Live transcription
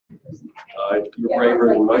You're braver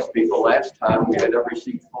than most people. Last time we had every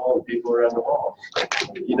seat full and people around the walls.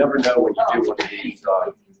 You never know when you do one of these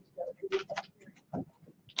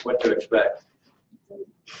what to expect.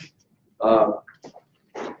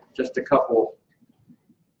 Just a couple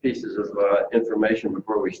pieces of information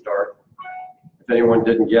before we start. If anyone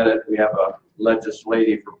didn't get it, we have a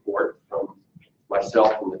legislative report from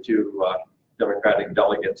myself and the two Democratic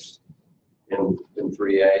delegates in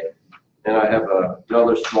 3A. And I have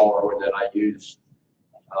another smaller one that I use.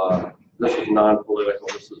 This is non-political.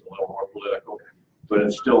 This is a little more political, but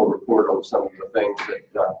it's still a report on some of the things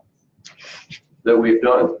that we've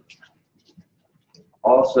done.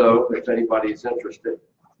 Also, if anybody's interested,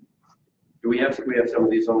 we have some of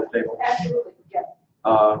these on the table? Absolutely, yeah.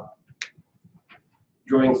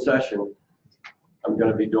 During session, I'm going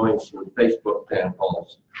to be doing some Facebook town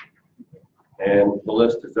halls. And the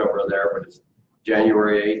list is over there, but it's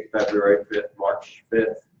January 8th, February 5th, March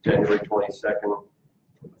 5th, January 22nd,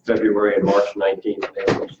 February and March 19th, and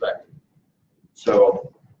April 2nd.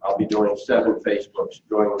 So I'll be doing 7 Facebooks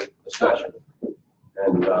during the session.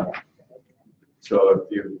 And so if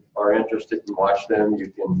you are interested to watch them, you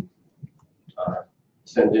can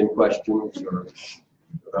send in questions or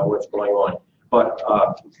about what's going on. But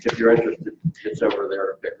if you're interested, it's over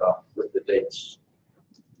there to pick up with the dates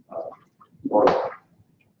on.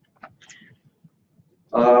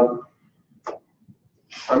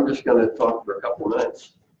 I'm just going to talk for a couple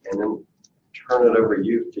minutes and then turn it over to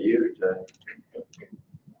you to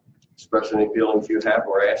express any feelings you have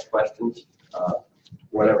or ask questions,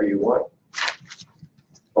 whatever you want.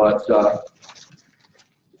 But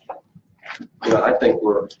you know, I think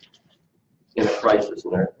we're in a crisis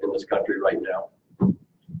in this country right now. And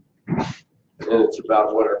it's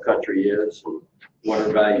about what our country is and what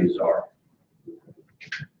our values are.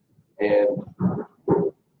 And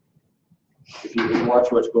if you can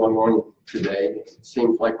watch what's going on today, it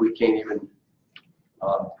seems like we can't even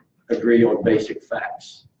agree on basic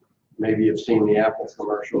facts. Maybe you've seen the Apple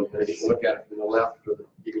commercial. You can look at it from the left or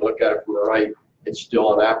you can look at it from the right. It's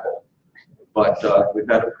still an apple. But we've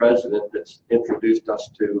had a president that's introduced us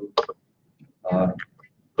to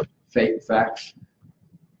fake facts,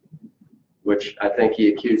 which I think he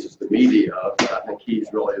accuses the media of. I think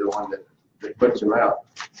he's really the one that puts them out.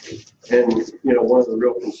 And you know, one of the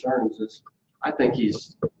real concerns is I think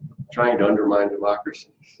he's trying to undermine democracy.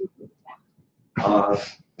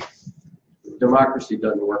 Democracy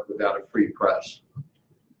doesn't work without a free press,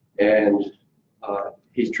 and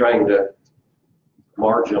he's trying to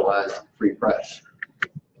marginalize the free press.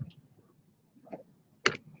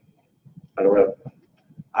 I don't know.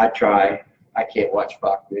 I try. I can't watch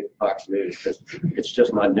Fox News because it's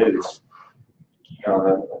just not news.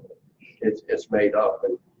 It's made up,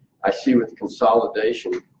 and I see with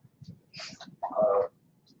consolidation,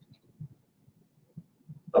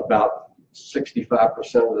 about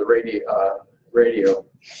 65% of the radio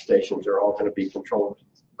stations are all going to be controlled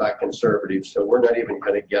by conservatives. So we're not even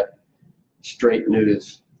going to get straight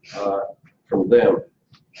news from them.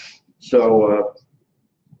 So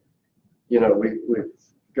you know, we've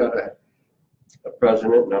got a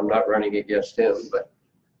president, and I'm not running against him, but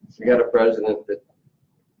we got a president that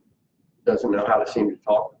doesn't know how to seem to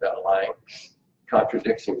talk without lying,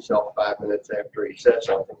 contradicts himself 5 minutes after he said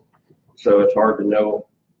something. So it's hard to know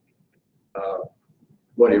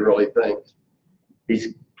what he really thinks.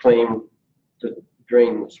 He's claimed to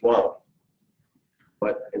drain the swamp,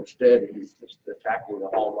 but instead he's just attacking the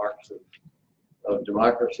hallmarks of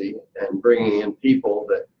democracy and bringing in people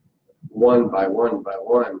that one by one,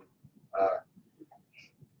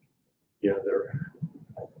 you know,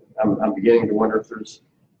 I'm beginning to wonder if there's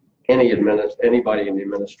anybody in the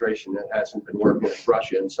administration that hasn't been working with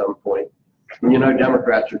Russia at some point. And you know,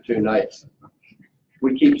 Democrats are too nice.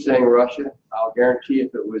 We keep saying Russia. I'll guarantee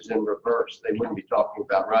if it was in reverse, they wouldn't be talking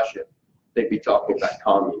about Russia. They'd be talking about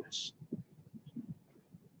communists.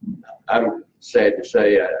 I'm sad to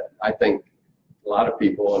say, I think a lot of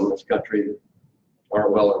people in this country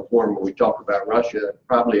aren't well informed. When we talk about Russia,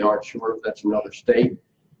 probably aren't sure if that's another state,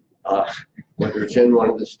 whether it's in one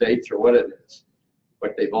of the states or what it is.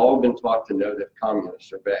 But they've all been taught to know that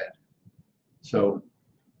communists are bad. So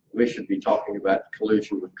we should be talking about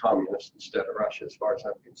collusion with communists instead of Russia, as far as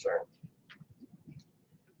I'm concerned.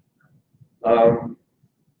 And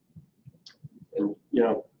you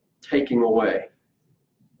know, taking away,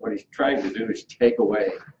 what he's trying to do is take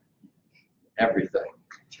away everything.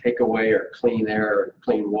 Take away our clean air or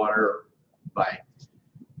clean water by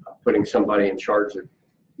putting somebody in charge of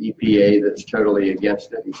EPA that's totally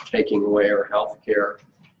against it. He's taking away our health care.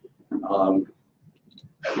 You know,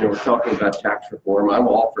 we're talking about tax reform. I'm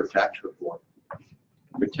all for tax reform.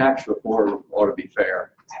 But tax reform ought to be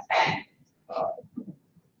fair.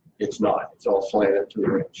 It's not. It's all slanted to the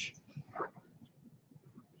rich.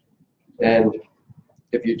 And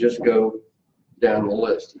if you just go down the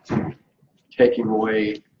list, it's taking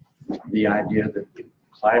away the idea that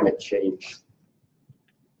climate change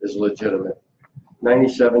is legitimate.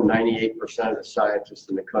 97, 98% of the scientists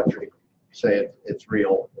in the country say it's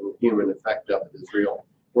real and the human effect of it is real.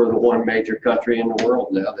 We're the one major country in the world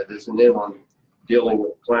now that isn't in on dealing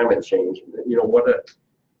with climate change. You know,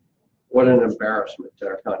 what an embarrassment to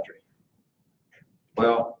our country.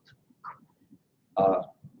 Well,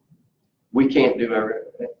 we can't do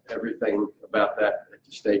everything about that at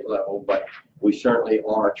the state level, but we certainly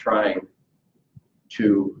are trying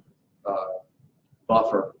to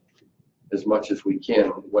buffer as much as we can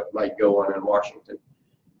what might go on in Washington.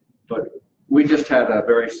 But we just had a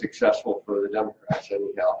very successful, for the Democrats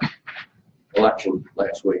anyhow, election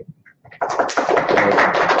last week.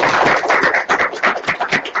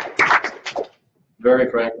 Very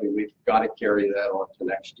frankly, we've got to carry that on to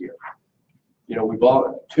next year. You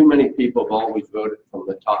know, too many people have always voted from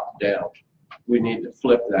the top down. We need to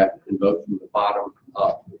flip that and vote from the bottom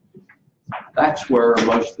up. That's where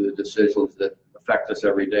most of the decisions that affect us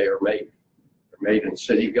every day are made. They're made in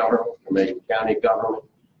city government, they're made in county government,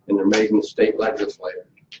 and they're made in state legislatures.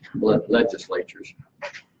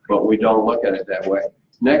 But we don't look at it that way.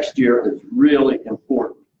 Next year is really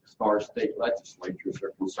important as far as state legislatures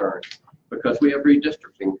are concerned, because we have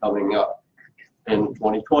redistricting coming up in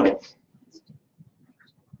 2020.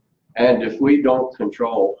 And if we don't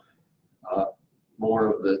control more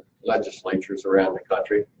of the legislatures around the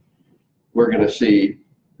country, we're going to see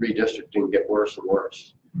redistricting get worse and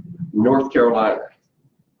worse. North Carolina,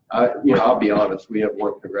 you know, I'll be honest, we have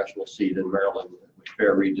one congressional seat in Maryland with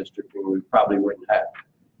fair redistricting we probably wouldn't have.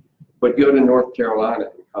 But go to North Carolina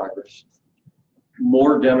in Congress,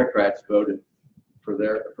 more Democrats voted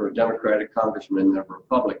for Democratic congressmen than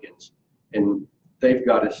Republicans, and they've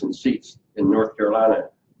got us in seats in North Carolina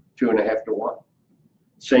 2.5 to 1.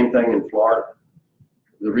 Same thing in Florida.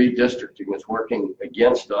 The redistricting is working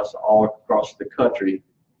against us all across the country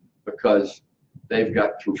because they've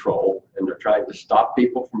got control and they're trying to stop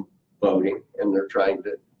people from voting and they're trying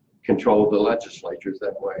to control the legislatures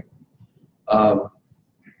that way.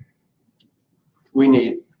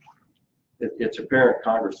 It's apparent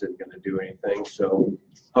Congress isn't going to do anything, so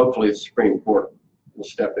hopefully the Supreme Court will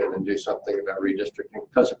step in and do something about redistricting,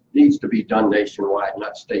 because it needs to be done nationwide,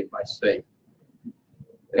 not state by state.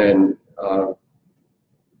 And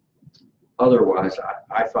otherwise,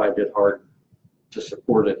 I find it hard to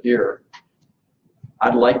support it here.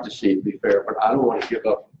 I'd like to see it be fair, but I don't want to give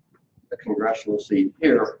up a congressional seat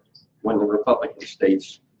here when the Republican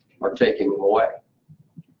states are taking them away.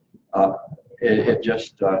 It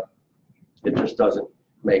just doesn't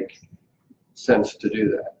make sense to do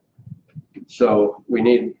that. So we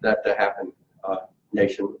need that to happen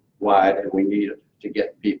nationwide, and we need to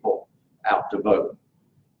get people out to vote.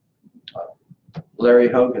 Larry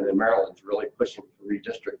Hogan in Maryland is really pushing for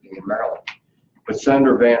redistricting in Maryland. But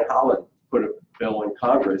Senator Van Hollen put a bill in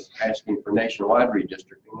Congress asking for nationwide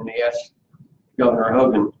redistricting, and he asked Governor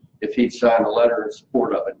Hogan if he'd sign a letter in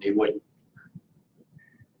support of it, and he wouldn't.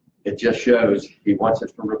 It just shows he wants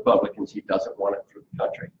it for Republicans, he doesn't want it for the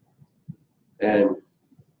country. And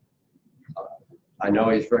I know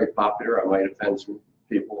he's very popular. I might offend some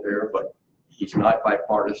people here, but he's not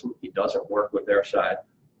bipartisan. He doesn't work with their side.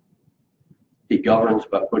 He governs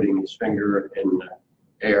by putting his finger in the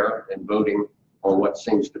air and voting on what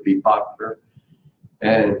seems to be popular.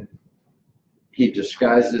 And he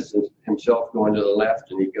disguises himself going to the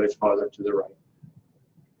left and he goes farther to the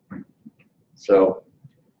right. So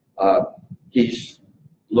he's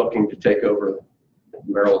looking to take over the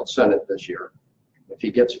Maryland Senate this year. If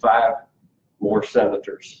he gets 5 more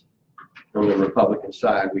senators from the Republican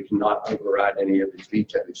side, we cannot override any of his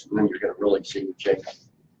vetoes, and then you're going to really see him change.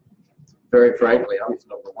 Very frankly, I'm his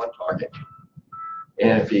 #1 target.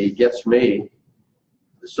 And if he gets me,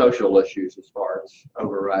 the social issues as far as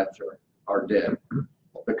overrides are dead,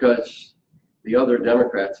 because the other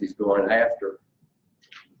Democrats he's going after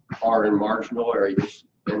are in marginal areas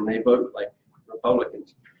and they vote like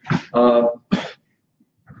Republicans.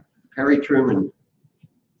 Harry Truman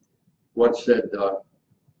once said,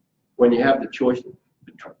 when you have the choice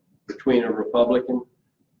between a Republican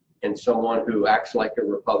and someone who acts like a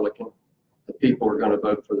Republican, the people are going to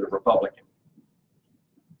vote for the Republican.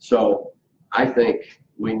 So I think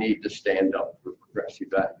we need to stand up for progressive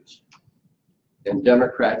values. And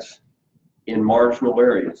Democrats in marginal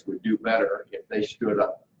areas would do better if they stood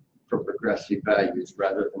up for progressive values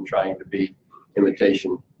rather than trying to be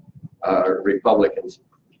imitation Republicans.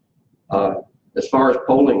 As far as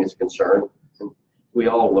polling is concerned, we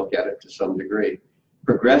all look at it to some degree.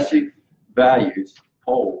 Progressive values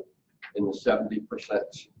poll in the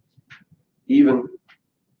 70%. Even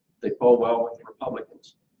they poll well with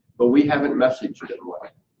Republicans, but we haven't messaged them well.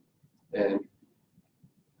 And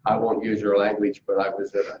I won't use your language, but I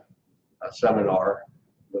was at a seminar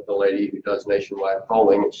with a lady who does nationwide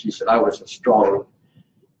polling, and she said I was a strong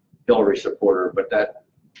Hillary supporter, but that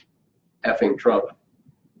effing Trump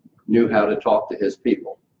knew how to talk to his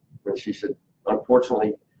people. And she said,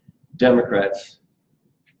 unfortunately, Democrats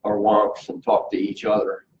are wonks and talk to each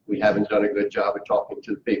other. We haven't done a good job of talking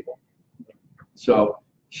to the people. So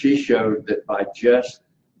she showed that by just,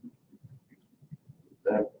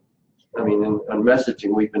 on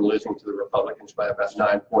messaging, we've been losing to the Republicans by about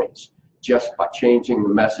 9 points. Just by changing the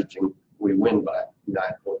messaging, we win by 9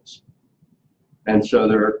 points. And so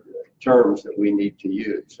there are terms that we need to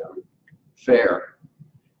use. Fair.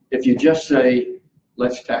 If you just say,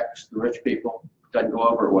 let's tax the rich people, it doesn't go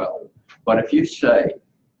over well. But if you say,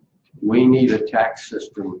 we need a tax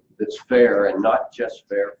system that's fair and not just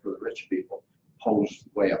fair for the rich people, polls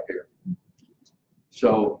way up here.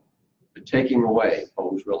 So the taking away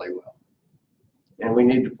polls really well. And we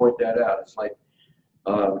need to point that out. It's like,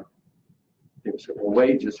 people say, well,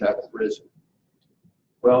 wages haven't risen.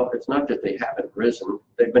 Well, it's not that they haven't risen,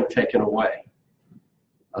 they've been taken away.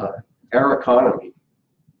 Our economy,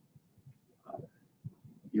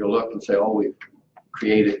 you look and say, oh, we've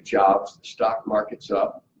created jobs, the stock market's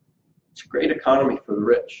up. It's a great economy for the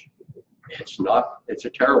rich. It's not, it's a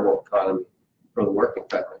terrible economy for the working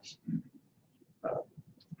families.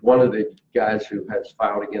 One of the guys who has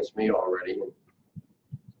filed against me already,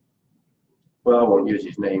 well, I won't use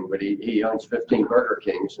his name, but he owns 15 Burger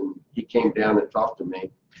Kings, and he came down and talked to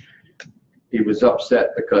me. He was upset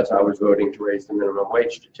because I was voting to raise the minimum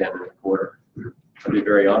wage to 10 1/4. To be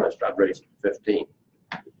very honest, I'd raise it to 15.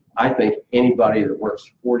 I think anybody that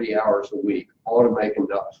works 40 hours a week ought to make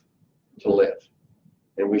enough to live.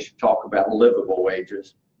 And we should talk about livable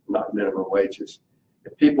wages, not minimum wages.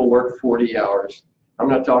 If people work 40 hours, I'm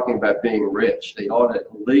not talking about being rich. They ought to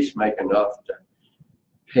at least make enough to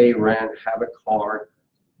pay rent, have a car,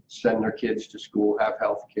 send their kids to school, have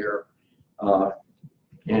health care.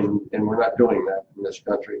 And we're not doing that in this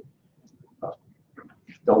country.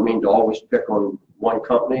 Don't mean to always pick on one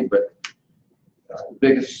company, but the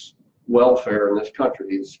biggest welfare in this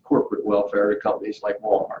country is corporate welfare to companies like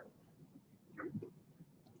Walmart.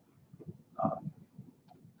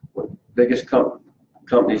 Biggest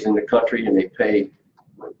companies in the country, and they pay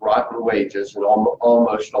rotten wages, and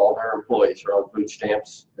almost all their employees are on food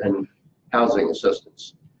stamps and housing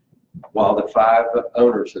assistance. While the 5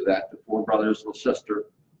 owners of that, the 4 brothers and sister,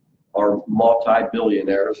 are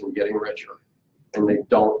multi-billionaires and getting richer, and they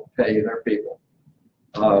don't pay their people.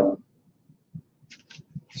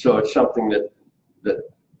 So it's something that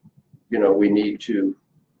you know we need to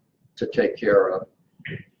take care of.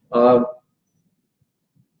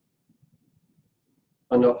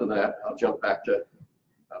 Enough of that. I'll jump back to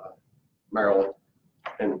Maryland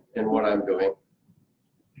and what I'm doing.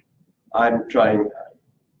 I'm trying.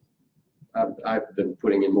 I've been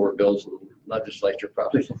putting in more bills in the legislature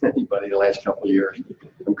probably than anybody the last couple of years.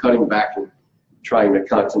 I'm cutting back and trying to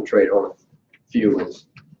concentrate on a few ones.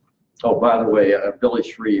 Oh, by the way, Billy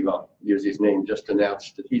Shreve, I'll use his name, just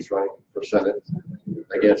announced that he's running for Senate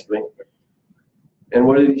against me. And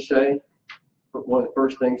what did he say? One of the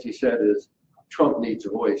first things he said is, Trump needs a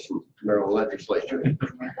voice in the Maryland legislature.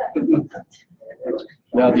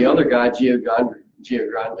 Now, the other guy,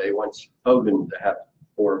 Giagrande, wants Hogan to have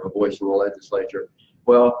more of a voice in the legislature.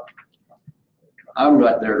 Well, I'm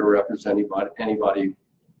not there to represent anybody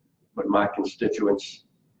but my constituents,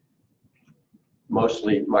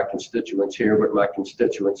 mostly my constituents here, but my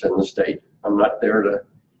constituents in the state. I'm not there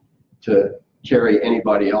to carry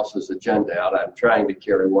anybody else's agenda out. I'm trying to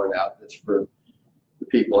carry one out that's for the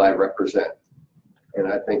people I represent. And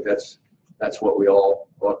I think that's what we all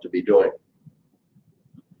ought to be doing.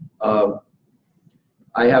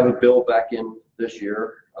 I have a bill back in this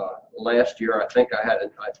year. Last year, I think I had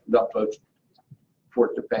enough votes for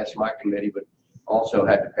it to pass my committee, but also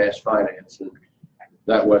had to pass finance, and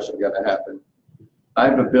that wasn't going to happen. I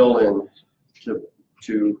have a bill in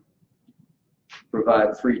to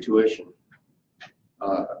provide free tuition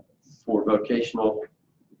for vocational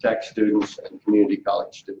tech students and community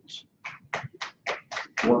college students.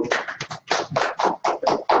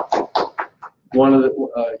 One of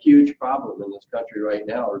the huge problem in this country right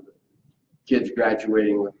now are the kids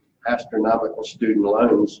graduating with astronomical student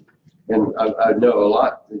loans, and I know a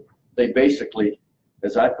lot. They basically,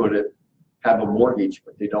 as I put it, have a mortgage,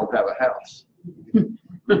 but they don't have a house.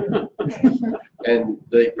 And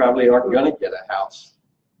they probably aren't going to get a house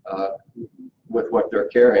with what they're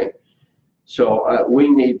carrying. So we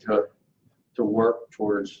need to work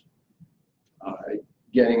towards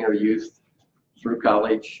getting our youth through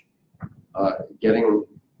college, getting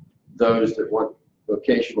those that want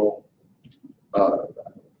vocational,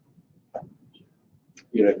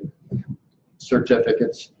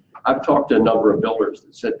 certificates. I've talked to a number of builders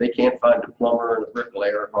that said they can't find a plumber and a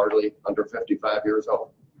bricklayer hardly under 55 years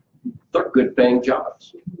old. They're good paying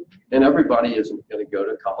jobs, and everybody isn't going to go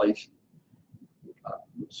to college.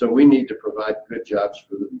 So we need to provide good jobs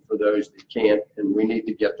for those that can't, and we need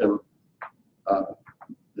to get them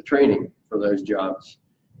the training for those jobs.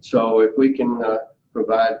 So if we can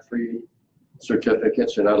provide free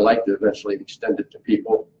certificates, and I'd like to eventually extend it to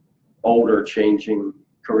people older changing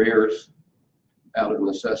careers out of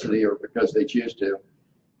necessity or because they choose to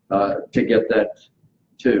get that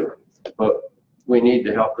too. But we need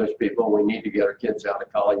to help those people. We need to get our kids out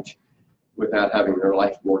of college without having their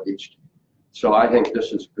life mortgaged. So I think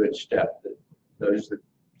this is a good step that those that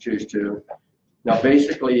choose to. Now,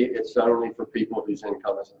 basically, it's only for people whose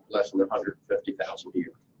income is less than $150,000 a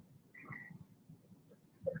year.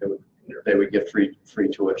 They would get free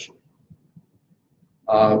tuition.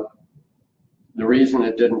 The reason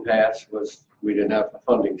it didn't pass was we didn't have a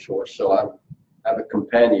funding source. So I have a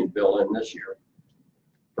companion bill in this year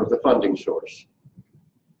for the funding source.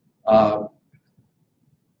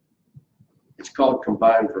 It's called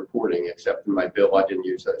combined reporting, except in my bill I didn't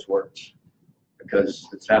use those words because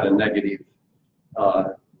it's had a negative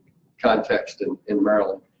context in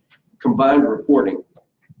Maryland. Combined reporting,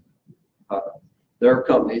 there are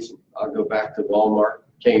companies, I'll go back to Walmart,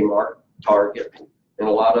 Kmart, Target, and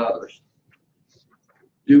a lot of others,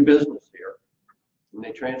 do business here, and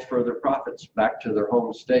they transfer their profits back to their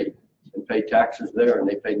home state and pay taxes there, and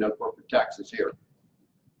they pay no corporate taxes here.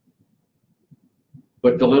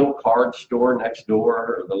 But the little card store next door,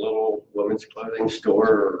 or the little women's clothing store,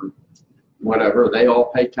 or whatever, they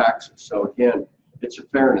all pay taxes. So again, it's a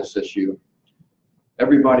fairness issue.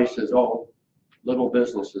 Everybody says, oh, little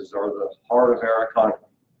businesses are the heart of our economy.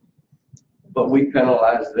 But we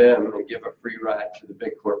penalize them and give a free ride to the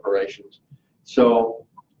big corporations. So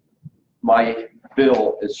my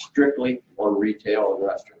bill is strictly on retail and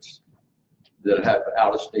restaurants that have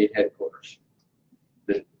out-of-state headquarters.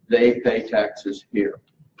 That they pay taxes here.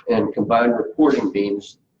 And combined reporting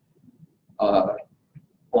means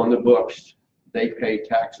on the books, they pay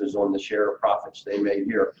taxes on the share of profits they made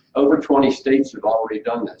here. Over 20 states have already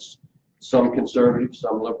done this. Some conservative,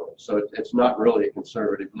 some liberal. So it's not really a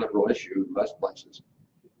conservative liberal issue in most places.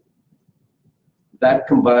 That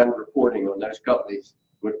combined reporting on those companies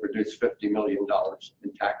would produce $50 million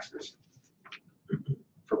in taxes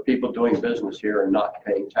for people doing business here and not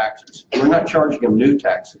paying taxes. We're not charging them new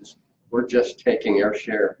taxes. We're just taking our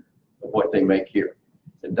share of what they make here.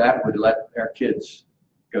 And that would let our kids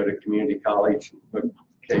go to community college and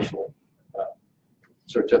vocational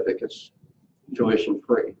certificates, tuition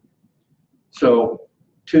free. So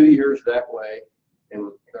 2 years that way,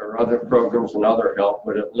 and there are other programs and other help,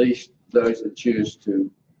 but at least those that choose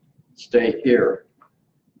to stay here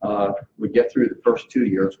would get through the first 2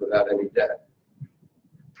 years without any debt.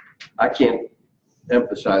 I can't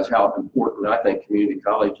emphasize how important I think community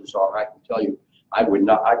colleges are. I can tell you, I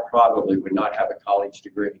probably would not have a college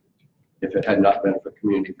degree if it had not been for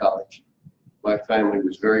community college. My family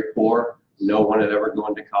was very poor. No one had ever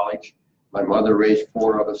gone to college. My mother raised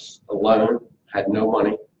 4 of us alone, had no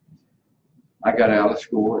money. I got out of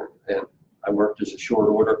school and I worked as a short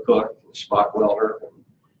order cook, a spot welder,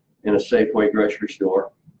 in a Safeway grocery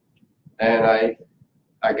store. And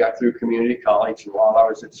I got through community college, and while I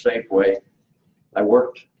was at Safeway, I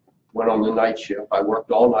went on the night shift. I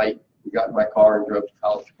worked all night, got in my car and drove to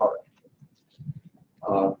College Park.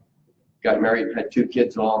 Got married, had 2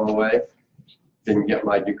 kids along the way. Didn't get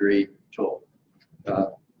my degree till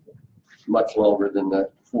much longer than the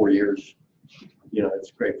 4 years,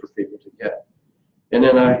 it's great for people to get. And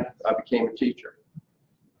then I became a teacher.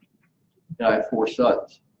 And I have 4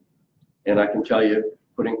 sons. And I can tell you,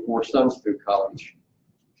 putting 4 sons through college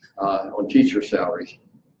on teacher salaries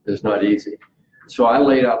is not easy. So I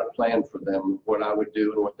laid out a plan for them, what I would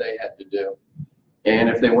do and what they had to do. And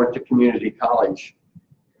if they went to community college,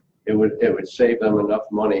 it would save them enough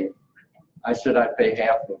money. I said I'd pay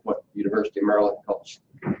half of what the University of Maryland costs,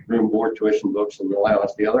 room, board, tuition, books, and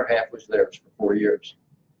allowance. The other half was theirs for 4 years.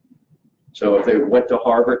 So if they went to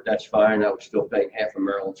Harvard, that's fine. I was still paying half of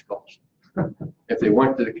Maryland's cost. If they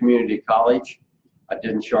went to the community college, I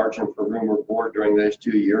didn't charge them for room or board during those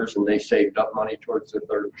 2 years, and they saved up money towards their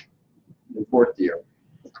third in fourth year.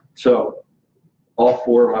 So all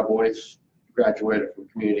four of my boys graduated from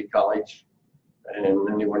community college, and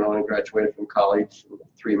then they went on and graduated from college,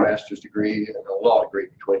 3 master's degrees and a law degree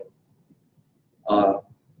between.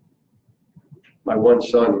 My one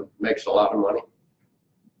son makes a lot of money,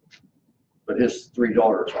 but his 3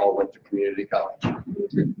 daughters all went to community college.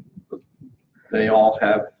 They all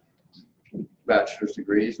have bachelor's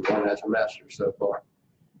degrees, and one has a master's so far.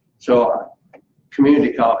 So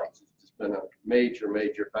community college has been a major,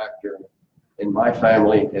 major factor in my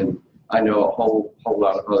family, and I know a whole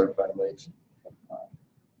lot of other families.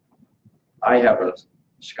 I have a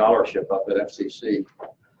scholarship up at FCC.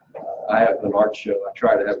 I have an art show. I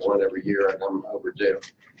try to have one every year, and I'm overdue.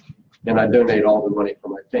 And I donate all the money for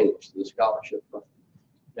my paintings to the scholarship fund.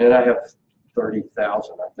 And I have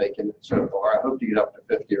 30,000, I think, in it so far. I hope to get up to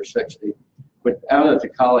 50 or 60. But out at the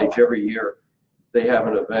college every year, they have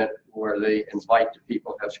an event where they invite the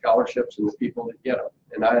people who have scholarships and the people that get them.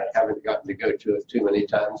 And I haven't gotten to go to it too many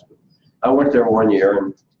times. But I went there one year,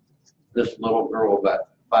 and this little girl, about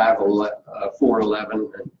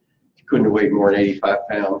 4'11", and couldn't weigh more than 85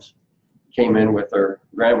 pounds, came in with her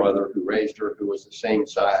grandmother who raised her, who was the same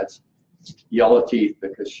size, yellow teeth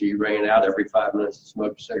because she ran out every 5 minutes to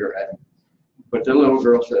smoke a cigarette. But the little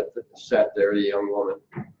girl sat there, the young woman,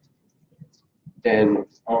 and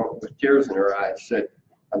with tears in her eyes said,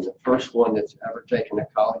 "I'm the first one that's ever taken a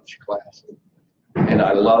college class. And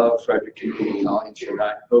I love Frederick Community College, and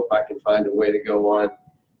I hope I can find a way to go on."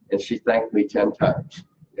 And she thanked me 10 times.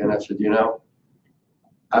 And I said, you know,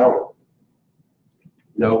 I don't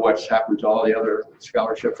know what's happened to all the other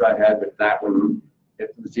scholarships I had, but that one,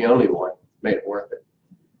 it was the only one, made it worth it.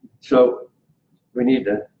 So we need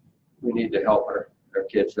to help our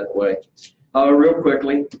kids that way. Real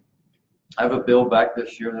quickly, I have a bill back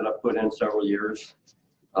this year that I put in several years.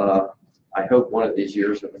 I hope one of these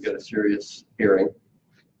years that we get a serious hearing,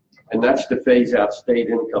 and that's to phase out state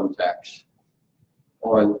income tax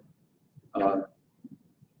on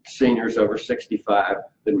seniors over 65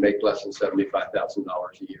 that make less than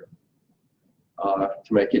 $75,000 a year,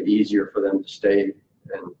 to make it easier for them to stay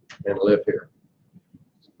and live here.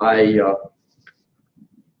 I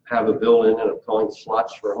have a bill in, and I'm calling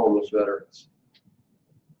slots for homeless veterans.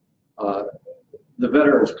 The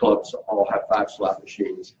veterans clubs all have 5 slot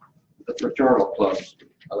machines. The fraternal clubs,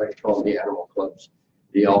 I like to call them the animal clubs,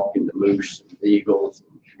 the elk and the moose and the eagles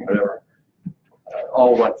and whatever,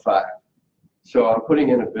 all want 5. So I'm putting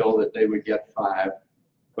in a bill that they would get 5,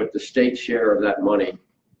 but the state share of that money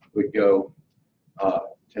would go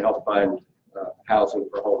to help find housing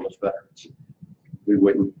for homeless veterans. We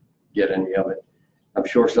wouldn't get any of it. I'm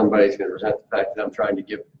sure somebody's going to resent the fact that I'm trying to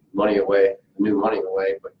give money away, new money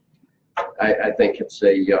away, but I think it's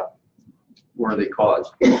a worthy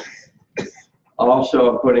cause. Also,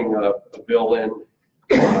 I'm putting a bill in.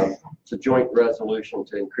 It's a joint resolution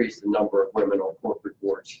to increase the number of women on corporate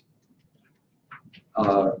boards.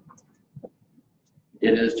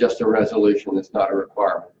 It is just a resolution. It's not a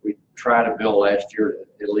requirement. We tried a bill last year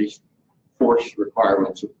to at least force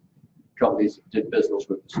requirements of companies that did business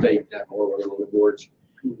with the state to have more women on the boards.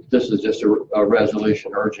 This is just a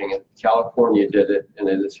resolution urging it. California did it, and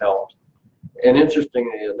it has helped. And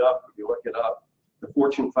interestingly enough, if you look it up, the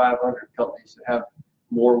Fortune 500 companies that have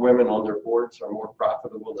more women on their boards are more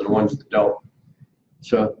profitable than the ones that don't.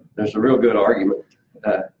 So there's a real good argument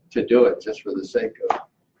to do it just for the sake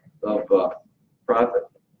of profit.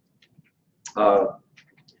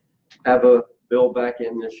 Have a bill back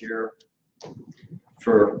in this year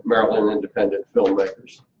for Maryland independent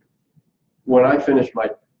filmmakers. When I finished my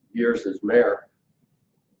years as mayor,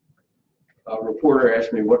 a reporter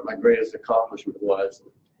asked me what my greatest accomplishment was.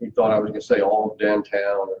 He thought I was going to say all of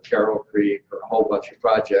downtown or Carroll Creek or a whole bunch of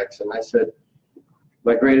projects. And I said,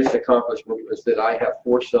 my greatest accomplishment was that I have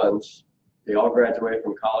 4 sons. They all graduated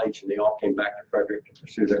from college, and they all came back to Frederick to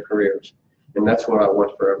pursue their careers. And that's what I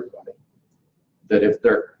want for everybody. That if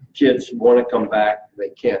their kids want to come back, they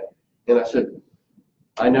can. And I said,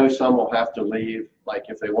 I know some will have to leave, like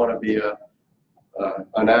if they want to be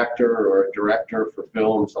an actor or a director for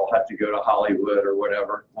films, they'll have to go to Hollywood or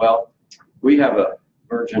whatever. Well, we have a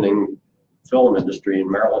burgeoning film industry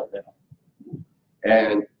in Maryland now.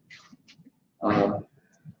 And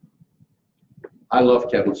I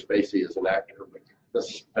love Kevin Spacey as an actor, but this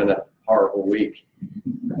has been a horrible week.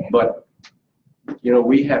 But, you know,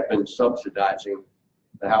 we have been subsidizing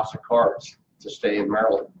the House of Cards to stay in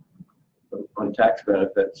Maryland on tax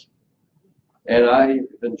benefits. And I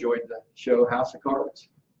enjoyed the show House of Cards.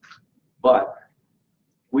 But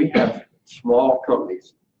we have small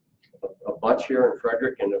companies, a bunch here in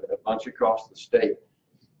Frederick and a bunch across the state,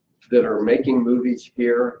 that are making movies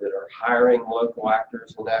here, that are hiring local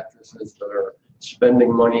actors and actresses, that are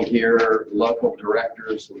spending money here, local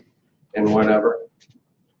directors and whatever.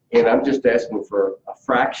 And I'm just asking for a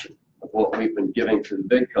fraction of what we've been giving to the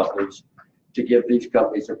big companies to give these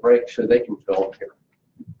companies a break so they can film here.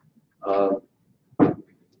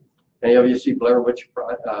 Any of you see Blair Witch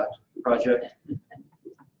Project?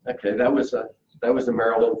 Okay, that was a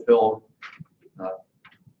Maryland film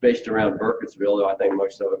based around Burkittsville, though I think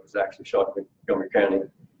most of it was actually shot in Montgomery County.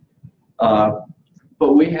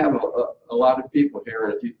 But we have a lot of people here,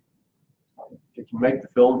 and if you can make the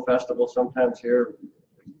film festival sometimes here,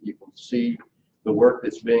 you can see the work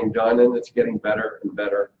that's being done, and it's getting better and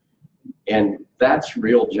better. And that's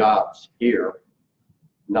real jobs here,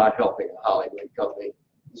 not helping a Hollywood company.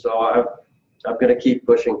 So I'm going to keep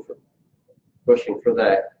pushing for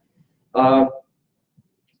that.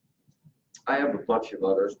 I have a bunch of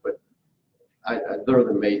others, but they're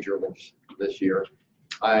the major ones this year.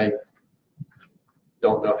 I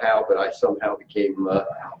don't know how, but I somehow became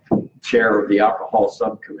chair of the alcohol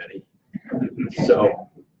subcommittee. So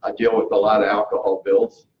I deal with a lot of alcohol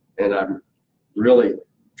bills, and I'm really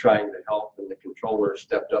trying to help, and the controller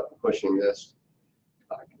stepped up and pushing this.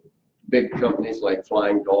 Big companies like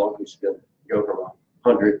Flying Dog, who's going to go from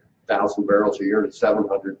 100,000 barrels a year to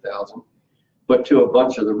 700,000, but to a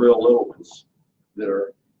bunch of the real little ones that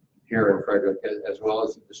are here in Frederick, as well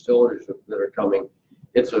as the distilleries that are coming.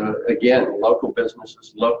 It's again, local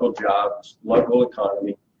businesses, local jobs, local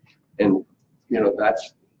economy, and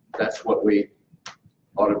that's what we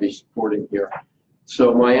ought to be supporting here.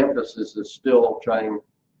 So my emphasis is still trying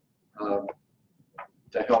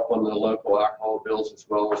to help on the local alcohol bills as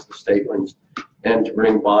well as the state ones, and to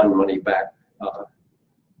bring bond money back.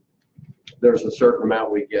 There's a certain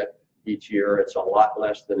amount we get each year. It's a lot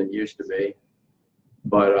less than it used to be,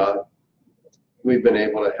 but we've been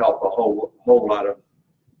able to help a whole lot of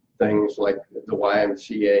things like the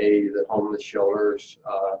YMCA, the homeless shelters.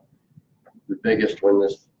 The biggest one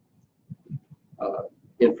is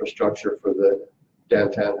infrastructure for the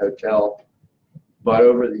downtown hotel. But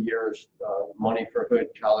over the years, money for Hood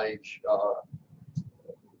College,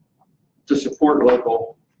 to support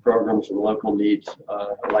local programs and local needs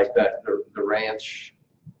like that. The ranch,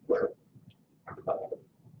 where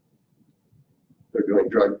they're doing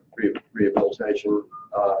drug rehabilitation.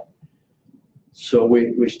 So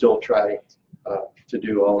we still try to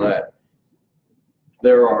do all that.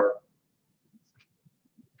 There are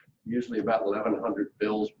usually about 1,100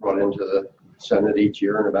 bills brought into the Senate each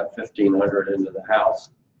year and about 1,500 into the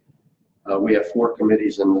House. We have 4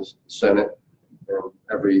 committees in the Senate, and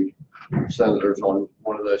every senator's on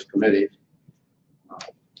one of those committees.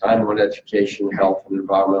 I'm on Education, Health, and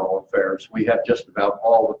Environmental Affairs. We have just about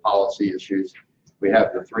all the policy issues. We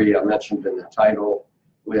have the 3 I mentioned in the title.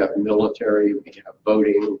 We have military, we have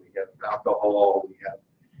voting, we have alcohol, we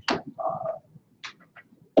have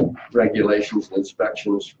regulations and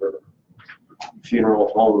inspections for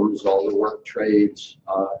funeral homes, all the work trades,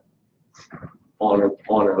 on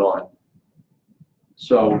and on.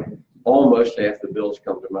 So almost half the bills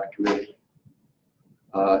come to my committee.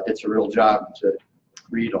 It's a real job to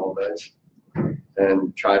read all this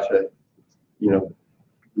and try to,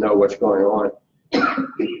 know what's going on.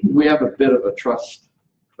 We have a bit of a trust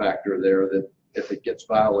factor there that if it gets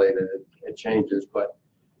violated, it changes. But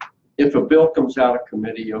if a bill comes out of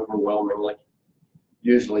committee overwhelmingly,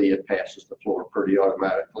 usually it passes the floor pretty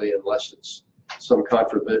automatically, unless it's some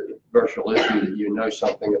controversial issue that you know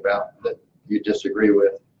something about that you disagree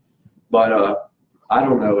with. But I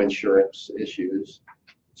don't know insurance issues.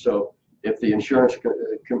 So if the insurance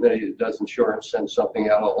committee that does insurance sends something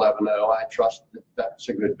out at 11:0, I trust that that's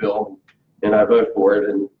a good bill, and I vote for it.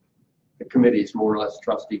 And the committees more or less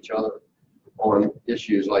trust each other on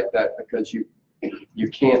issues like that, because you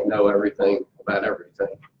can't know everything about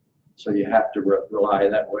everything. So you have to rely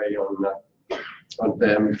that way on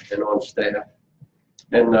them and on staff.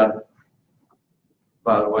 And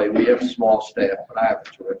by the way, we have small staff, but I have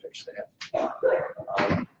a terrific staff.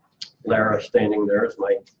 Lara standing there is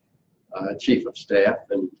my chief of staff,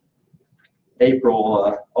 and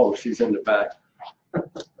April, she's in the back.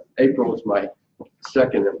 April is my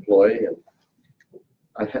second employee, and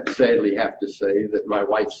I sadly have to say that my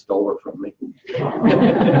wife stole her from me.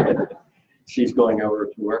 She's going over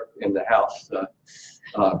to work in the house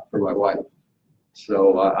for my wife.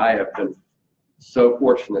 So I have been so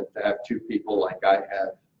fortunate to have 2 people like I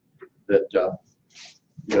have that,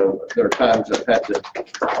 there are times I've had to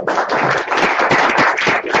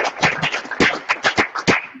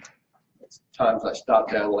times I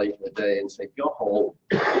stop down late in the day and say, go home.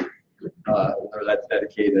 They're that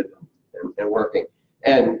dedicated and working.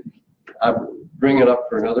 And I bring it up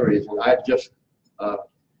for another reason. I just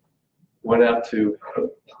went out to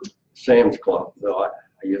Sam's Club, though I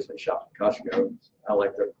usually shop at Costco. I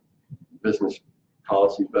like their business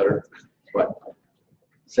policy better, but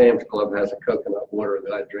Sam's Club has a coconut water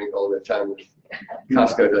that I drink all the time.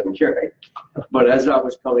 Costco doesn't carry. But as I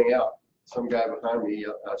was coming out, some guy behind me,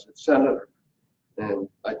 I said, "Senator," and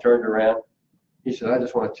I turned around. He said, "I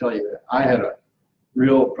just want to tell you, I had a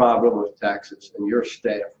real problem with taxes, and your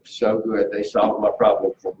staff was so good. They solved my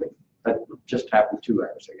problem for me." That just happened 2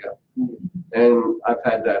 hours ago. And I've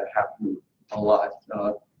had that happen a lot.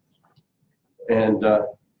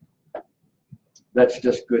 That's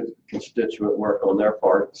just good constituent work on their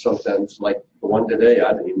part. Sometimes, like the one today,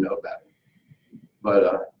 I didn't even know about it.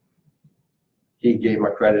 But he gave my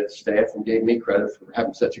credit to staff and gave me credit for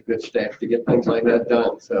having such a good staff to get things like that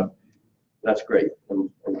done. So that's great.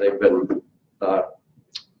 And they've been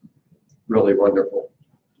really wonderful.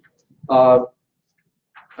 I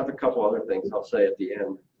have a couple other things I'll say at the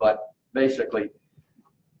end, but basically,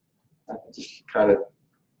 I just kind of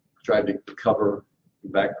tried to cover the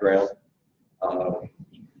background.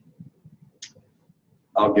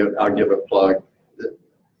 I'll give a plug.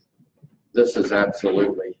 This is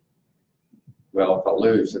absolutely, well, if I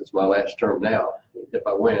lose, it's my last term now. If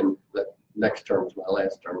I win, the next term is my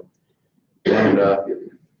last term. And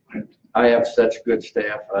I have such good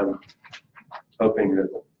staff. I'm hoping that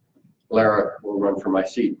Lara will run for my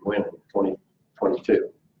seat and win in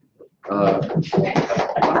 2022.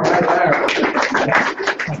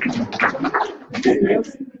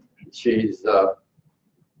 She's got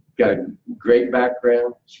a great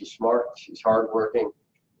background. She's smart. She's hardworking.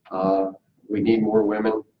 We need more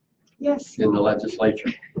women in the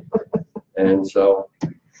legislature. And so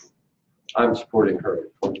I'm supporting her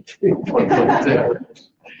in 2022.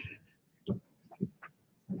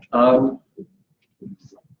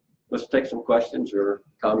 Let's take some questions or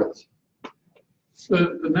comments.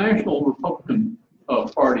 So the National Republican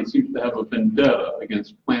Party seems to have a vendetta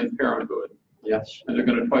against Planned Parenthood. Yes. And they're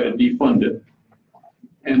going to try to defund it.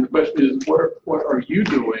 And the question is, what are you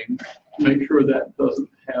doing to make sure that doesn't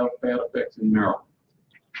have bad effects in Maryland?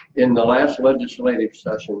 In the last legislative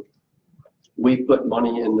session, we put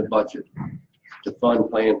money in the budget to fund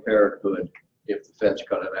Planned Parenthood if the feds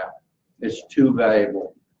cut it out. It's too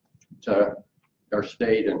valuable to our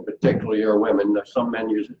state and particularly our women. Some men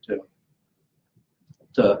use it too,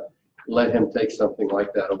 to let him take something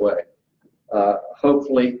like that away.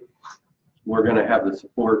 Hopefully, we're going to have the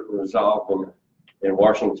support resolved in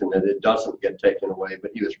Washington that it doesn't get taken away,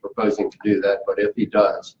 but he was proposing to do that. But if he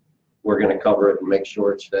does, we're going to cover it and make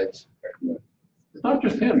sure it stays. It's not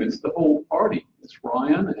just him, it's the whole party. It's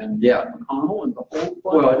Ryan and McConnell and the whole party.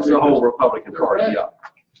 Well, it's the whole Republican Party, yeah.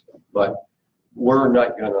 But we're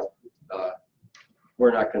not going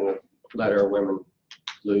to let our women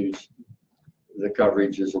lose the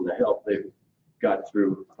coverages and the help they've got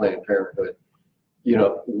through Planned Parenthood. You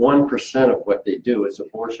know, 1% of what they do is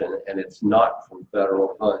abortion, and it's not from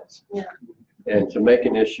federal funds. Yeah. And to make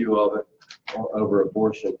an issue of it over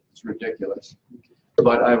abortion, it's ridiculous.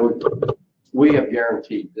 But we have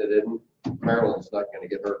guaranteed that Maryland's not going to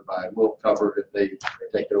get hurt by it. We'll cover it if they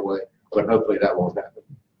take it away, but hopefully that won't happen.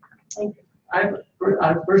 Thank you.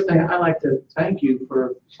 First thing, I'd like to thank you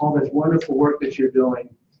for all this wonderful work that you're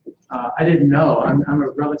doing. I didn't know, I'm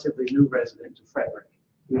a relatively new resident of Frederick.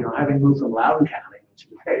 You know, having moved from Loudoun County, which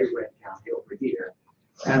is a very red county over here.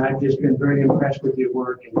 And I've just been very impressed with your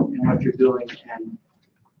work and what you're doing. And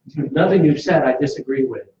nothing you've said I disagree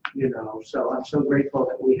with, you know. So I'm so grateful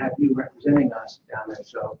that we have you representing us down there.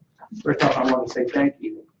 So first off, I want to say thank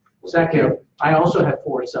you. Second, I also have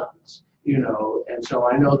 4 sons, you know, and so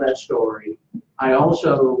I know that story. I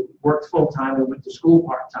also worked full-time and went to school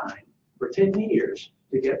part-time for 10 years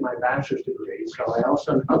to get my bachelor's degree. So I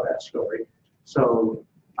also know that story. So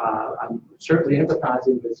I'm certainly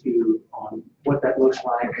empathizing with you on what that looks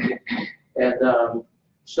like. And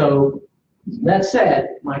so that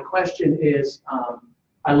said, my question is,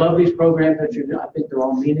 I love these programs that you do. I think they're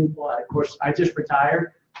all meaningful. Of course, I just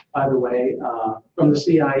retired, by the way, from the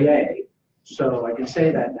CIA. So I can say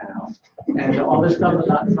that now. And all this stuff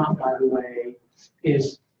about Trump, by the way,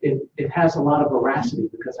 it has a lot of veracity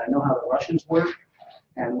because I know how the Russians work,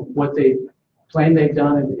 and what they claim they've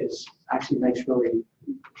done is actually makes really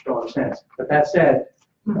strong sense. But that said,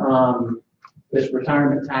 this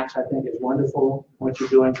retirement tax I think is wonderful what you're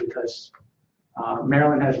doing because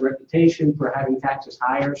Maryland has a reputation for having taxes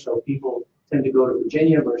higher, so people tend to go to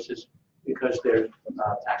Virginia versus because their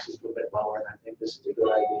taxes are a little bit lower, and I think this is a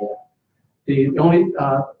good idea. The only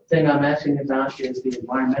thing I'm asking about is the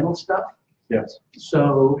environmental stuff. Yes.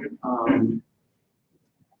 So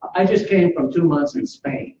I just came from 2 months in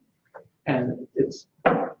Spain, and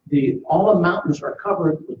all the mountains are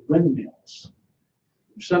covered with windmills.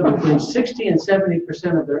 So between 60 and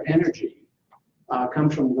 70% of their energy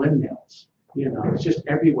comes from windmills. It's just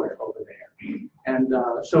everywhere over there. And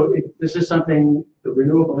so this is something, the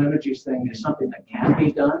renewable energies thing is something that can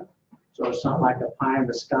be done. So it's not like a pie in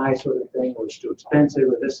the sky sort of thing, or it's too expensive,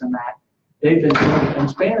 or this and that. They've been doing it, and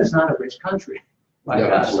Spain is not a rich country like No,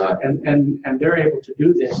 it's us, not. and they're able to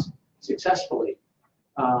do this successfully.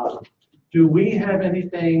 Do we have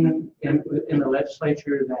anything in the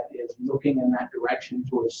legislature that is looking in that direction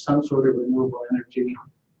towards some sort of renewable energy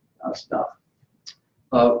stuff?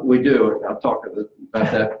 We do. I'll talk about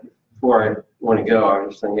that before I want to go. I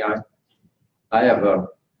was saying, I have a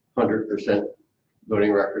 100%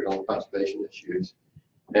 voting record on conservation issues,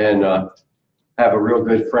 and have a real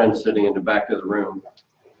good friend sitting in the back of the room.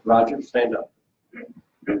 Roger, stand up.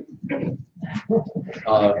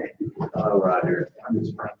 Roger, I'm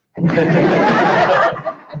his friend.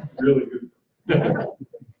 Really good.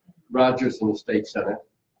 Roger's in the state senate,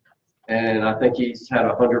 and I think he's had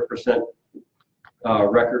a 100%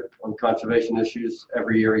 record on conservation issues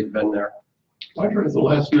every year he's been there. Roger is the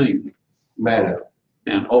last name. Mano.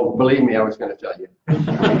 Man. Oh, believe me, I was going to tell you.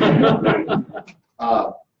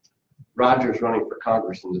 Roger's running for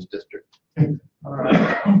Congress in this district, All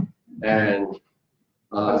right. and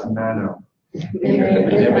Mano. Do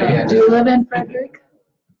you live in Frederick?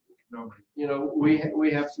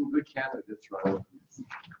 we have some good candidates running. I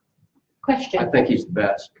Question. think he's the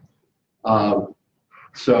best. I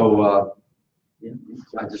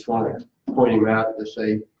just want to point him out to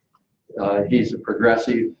say he's a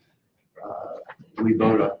progressive. We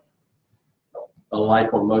vote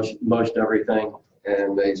alike on most everything,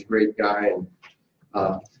 and he's a great guy. And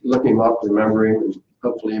look him up, remember him, and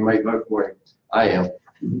hopefully you might vote for him. I am.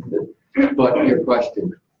 But your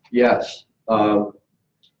question, yes.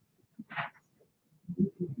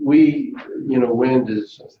 Wind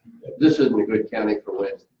this isn't a good county for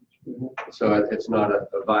wind. So it's not a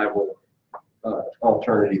viable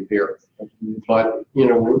alternative here. But,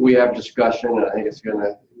 we have discussion, and I think it's going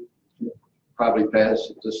to probably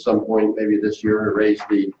pass at some point, maybe this year, to raise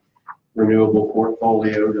the renewable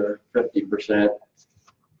portfolio to 50%.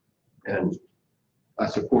 And I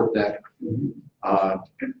support that. A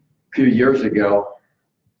few years ago,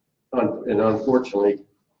 and unfortunately,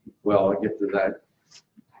 well, I'll get to that,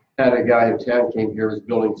 had a guy in town came here, was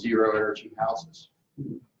building zero energy houses.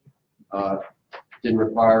 Didn't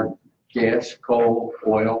require gas, coal,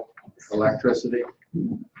 oil, electricity,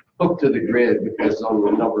 hooked to the grid because on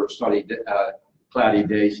the number of sunny, cloudy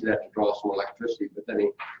days, he'd have to draw some electricity, but then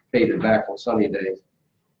he paid it back on sunny days.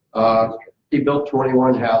 He built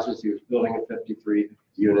 21 houses. He was building a 53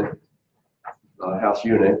 unit, house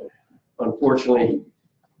unit. Unfortunately,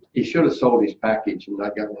 he should have sold his package and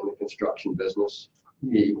not gotten in the construction business.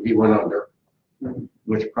 He went under,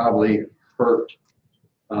 which probably hurt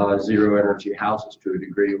zero energy houses to a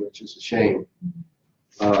degree, which is a shame.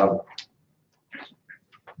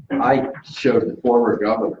 I showed the former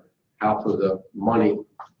governor how for the money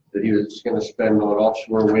that he was going to spend on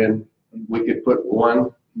offshore wind, we could put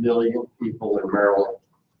 1 million people in Maryland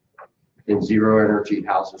in zero energy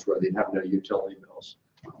houses where they'd have no utility bills.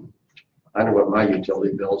 I know what my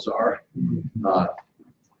utility bills are. But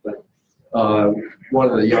one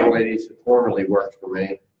of the young ladies that formerly worked for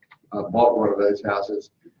me bought one of those houses,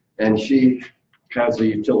 and she has a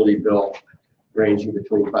utility bill ranging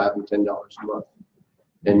between $5 and $10 a month.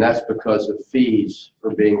 And that's because of fees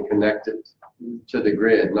for being connected to the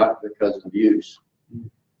grid, not because of use.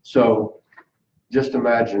 So just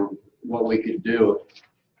imagine what we could do.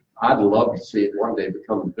 I'd love to see it one day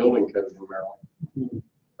become a building code in Maryland.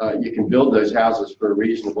 You can build those houses for a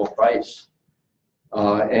reasonable price.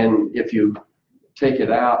 And if you take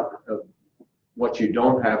it out of what you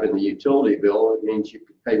don't have in the utility bill, it means you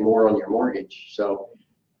could pay more on your mortgage. So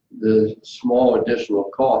the small additional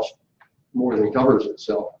cost more than covers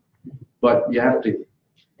itself. But you have to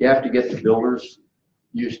get the builders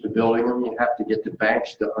used to building them. You have to get the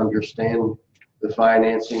banks to understand the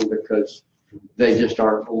financing, because they just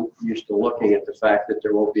aren't used to looking at the fact that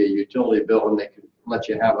there won't be a utility bill and they can let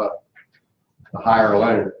you have a higher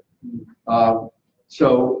loan.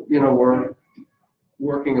 So, we're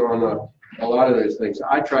working on a lot of those things.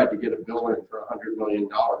 I tried to get a bill in for $100 million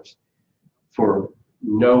for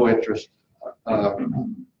no interest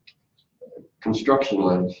construction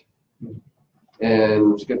loans,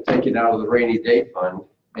 and it's going to take it out of the rainy day fund,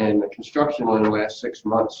 and the construction loan lasts 6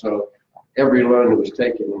 months, so every loan that was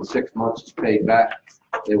taken in 6 months is paid back,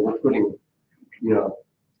 and we're putting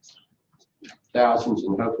thousands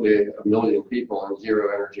and hopefully 1 million people in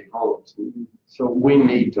zero energy homes. So we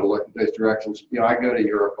need to look at those directions. You know, I go to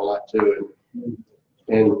Europe a lot too,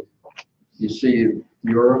 and you see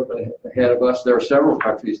Europe ahead of us. There are several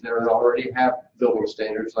countries that already have building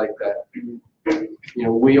standards like that. You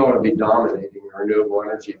know, we ought to be dominating the renewable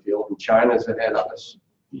energy field, and China's ahead of us.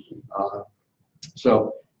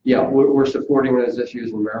 So, yeah, we're supporting those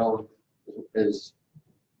issues in Maryland as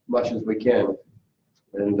much as we can.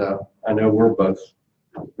 And I know we're both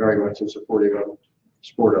very much in support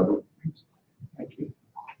of them. Thank you.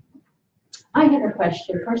 I have a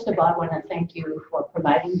question. First of all, I want to thank you for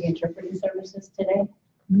providing the interpreting services today.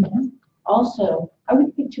 Also, I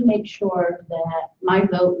would like to make sure that my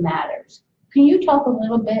vote matters. Can you talk a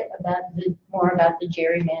little bit about more about the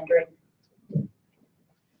gerrymandering?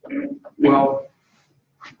 Well,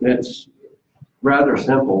 it's rather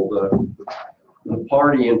simple. The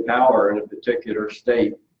party in power in a particular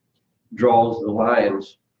state draws the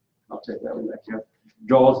lines. I'll take that one back here.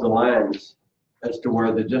 Draws the lines as to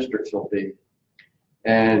where the districts will be.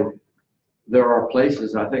 And there are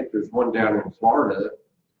places, I think there's one down in Florida,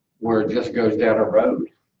 where it just goes down a road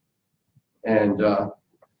and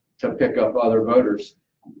to pick up other voters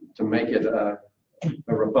to make it a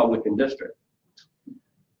Republican district.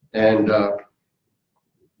 And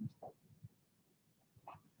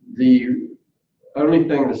the only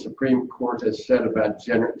thing the Supreme Court has said about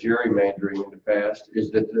gerrymandering in the past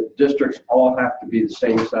is that the districts all have to be the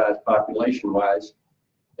same size population-wise,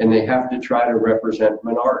 and they have to try to represent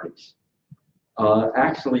minorities.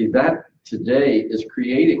 Actually, that today is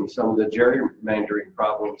creating some of the gerrymandering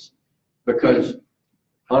problems because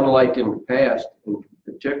unlike in the past, and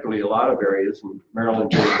particularly a lot of areas, in Maryland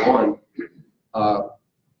being one, the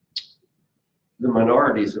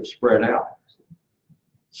minorities have spread out.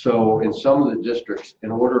 So in some of the districts, in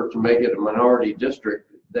order to make it a minority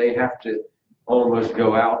district, they have to almost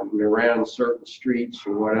go out and around certain streets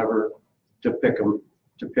or whatever to pick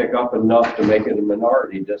up enough to make it a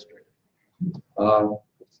minority district.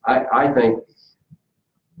 I think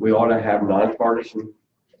we ought to have nonpartisan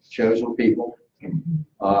chosen people,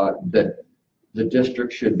 that the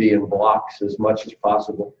district should be in blocks as much as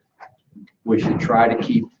possible. We should try to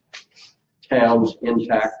keep towns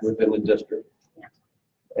intact within the district.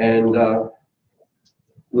 And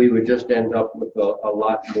we would just end up with a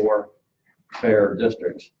lot more fair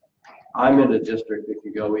districts. I'm in a district that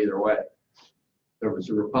can go either way. There was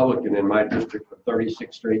a Republican in my district for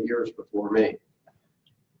 36 straight years before me.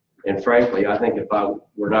 And frankly, I think if I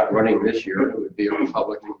were not running this year, it would be a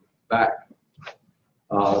Republican back.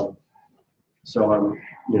 So I'm,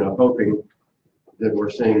 hoping that we're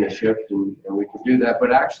seeing a shift and we can do that.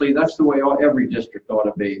 But actually, that's the way every district ought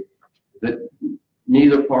to be. That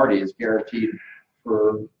neither party is guaranteed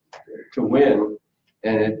to win,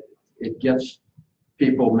 and it gets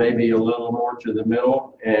people maybe a little more to the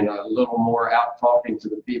middle and a little more out talking to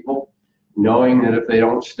the people, knowing that if they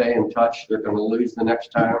don't stay in touch, they're going to lose the next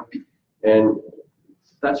time. And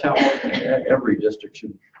that's how every district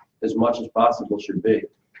should, as much as possible, should be,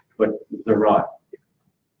 but they're not.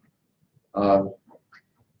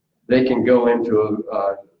 They can go into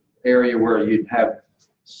an area where you'd have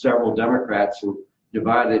several Democrats and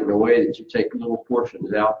divide it in a way that you take little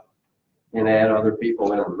portions out and add other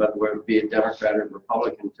people in, but whether it be a Democrat or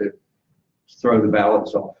Republican to throw the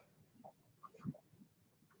balance off.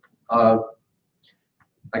 I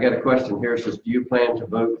got a question here. It says, do you plan to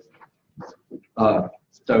vote to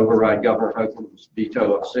override Governor Hogan's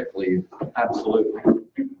veto of sick leave? Absolutely.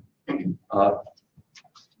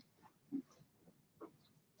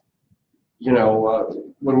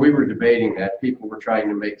 When we were debating that, people were trying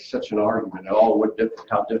to make such an argument, how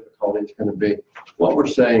difficult it's going to be. What we're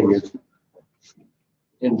saying is,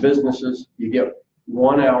 in businesses, you get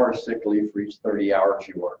 1 hour sick leave for each 30 hours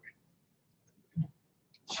you work.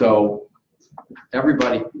 So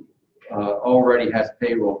everybody already has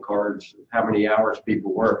payroll cards, how many hours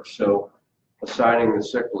people work. So assigning the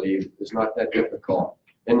sick leave is not that difficult.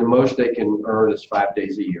 And the most they can earn is 5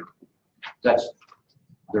 days a year.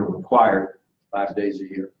 They're required 5 days a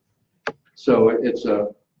year. So it's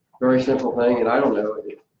a very simple thing. And I don't know,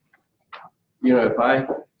 if I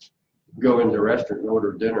go into a restaurant and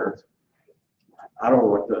order dinner, I don't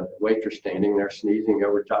want the waitress standing there sneezing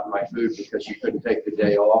over top of my food because she couldn't take the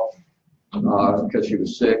day off because she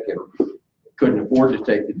was sick and couldn't afford to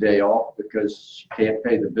take the day off because she can't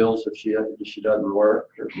pay the bills if she doesn't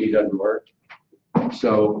work or he doesn't work.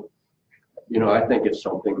 So, I think it's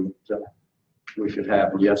something that we should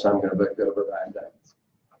have. And yes, I'm going to vote to override that.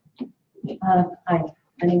 Hi,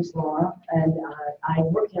 my name's Laura, and I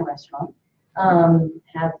work in a restaurant,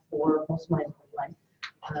 have for most of my life.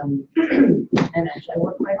 And actually, I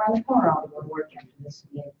work right around the corner. I'll go to work after this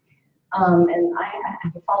meeting. And I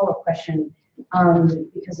have a follow-up question,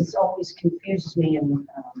 because it's always confuses me. And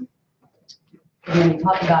when you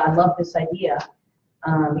talk about, I love this idea,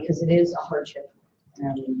 because it is a hardship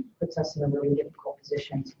and puts us in a really difficult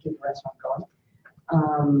position to keep the restaurant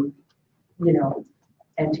going, you know,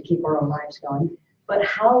 and to keep our own lives going. But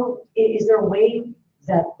how, is there a way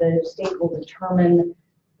that the state will determine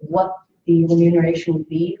what the remuneration would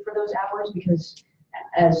be for those hours? Because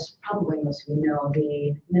as probably most of you know,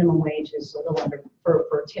 the minimum wage is a little under,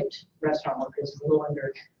 for tipped restaurant workers, is a little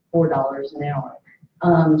under $4 an hour.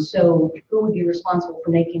 So who would be responsible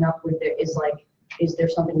for making up with it? Is there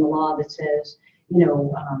something in the law that says, you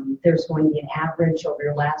know, there's going to be an average over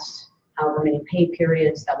your last however many pay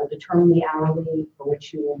periods that will determine the hourly for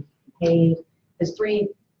which you will be paid? Because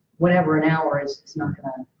whatever an hour is not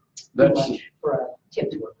going to do That's, much for a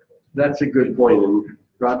tipped worker. that's a good point. And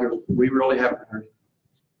Roger, we really haven't heard.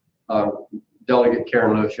 Delegate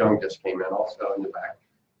Karen Lewis Young just came in also in the back.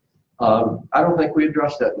 I don't think we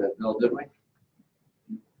addressed that in that bill, did we?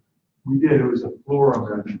 We did, it was a floor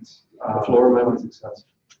amendment. A floor amendment? Successful.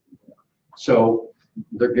 So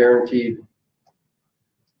they're guaranteed,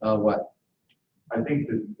 what? I think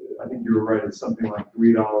you were right, it's something like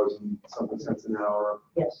 $3 and something cents an hour.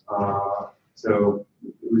 Yes. So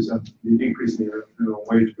it was the increase in the minimum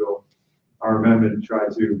wage bill. Our amendment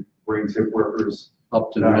tried to bring tip workers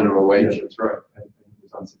Up to the minimum wage. Yeah, that's right, and it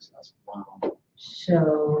was unsuccessful. Wow.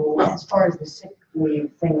 So as far as the sick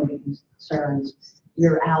leave thing would be concerned,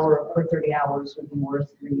 your hour per 30 hours would be worth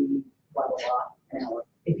 $3 blah, blah, blah an hour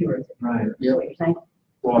if you were to. Right. Yeah. What you're saying?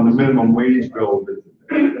 Well, on the minimum wage bill,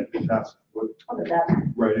 that's what, Look at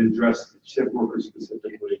that. right, it addressed the tip workers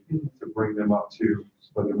specifically to bring them up to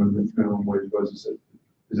what the minimum wage was. It said,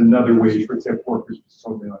 there's another wage for tip workers,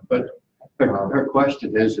 something like that. But her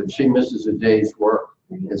question is, if she misses a day's work,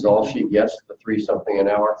 is all she gets the 3 something an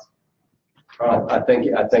hour? I think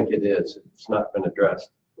it is. It's not been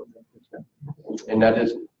addressed. And that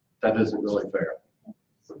isn't really fair.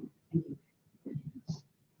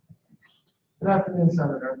 Good afternoon,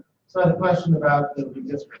 Senator. So I had a question about the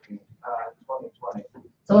redistricting in 2020.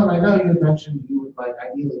 So, and I know you mentioned you would like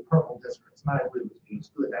ideally purple districts, and I agree with you. It's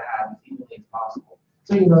good to have as evenly as possible.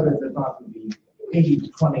 So you know that there's not going to be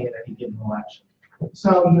 80-20 at any given election.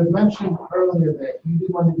 So you had mentioned earlier that you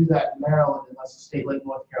didn't want to do that in Maryland unless a state like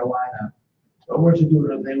North Carolina were to do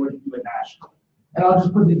it, or they were to do it nationally. And I'll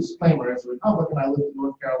just put the disclaimer, as a Republican, I lived in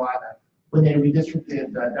North Carolina when they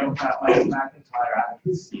redistricted Democrat Michael McIntyre out of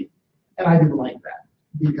his seat. And I didn't like that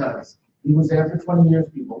because he was there for 20 years,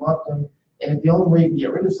 people loved him, and if the only way to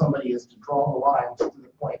get rid of somebody is to draw the line to the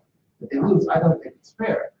point that they lose, I don't think it's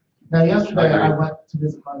fair. Now, yesterday I went to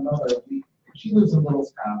visit my mother. She lives in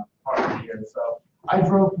Littlestown part of the year, so I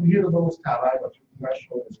drove from here to Littlestown. I went to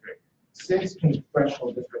Congressional District 6,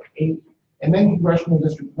 Congressional District 8, and then Congressional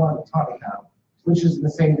District 1 at Tommytown, which is in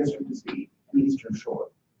the same district as the Eastern Shore.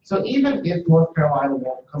 So even if North Carolina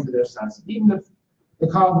won't come to their senses, even if the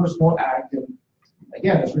Congress won't act, and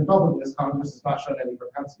again, as Republican, this Congress has not shown any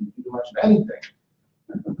propensity to do much of anything,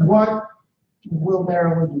 what will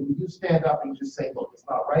Maryland do? Will you stand up and just say, look, it's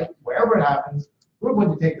not right? Wherever it happens, we're going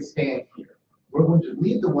to take a stand here. We're going to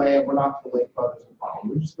lead the way, and we're not going to wait for others to follow.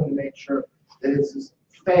 We're just going to make sure that it's as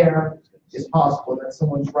fair as possible, that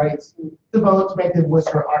someone's rights to vote, to make their voice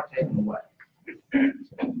heard, aren't taken away.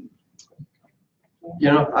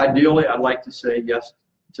 You know, ideally, I'd like to say yes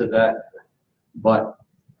to that, but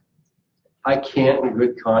I can't in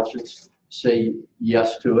good conscience say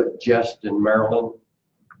yes to it just in Maryland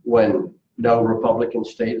when no Republican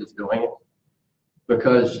state is doing it.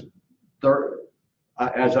 Because there,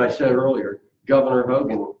 as I said earlier, Governor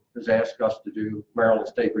Hogan has asked us to do Maryland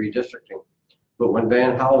state redistricting. But when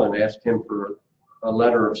Van Hollen asked him for a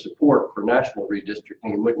letter of support for national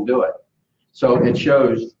redistricting, he wouldn't do it. So it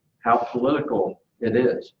shows how political it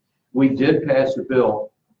is. We did pass a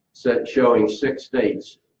bill showing 6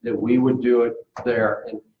 states that we would do it there.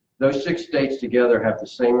 And those 6 states together have the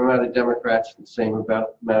same amount of Democrats and the same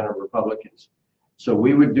amount of Republicans. So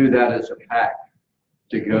we would do that as a pact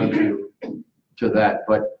to go to that.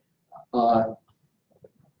 But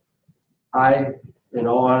I, in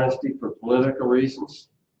all honesty, for political reasons,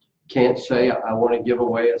 can't say I want to give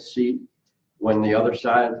away a seat when the other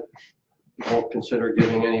side won't consider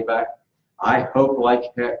giving any back. I hope like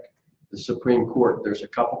heck the Supreme Court, there's a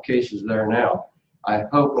couple cases there now, I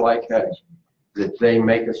hope like heck that they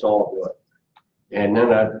make us all do it. And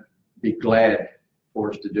then I'd be glad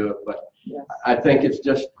for us to do it. But yes. I think it's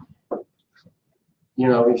just, you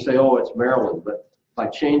know, you say, oh, it's Maryland, but by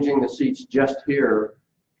changing the seats just here,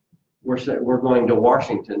 we're going to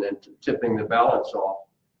Washington and tipping the balance off.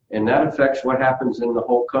 And that affects what happens in the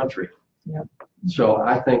whole country. Yep. So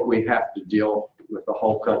I think we have to deal with the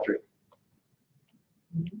whole country.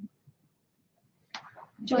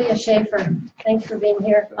 Julia Schaefer, thanks for being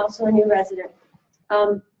here, also a new resident.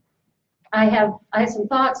 I have some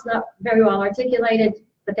thoughts, not very well articulated,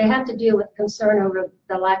 but they have to do with concern over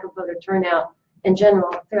the lack of voter turnout in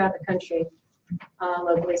general throughout the country,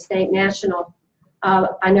 locally, state, national.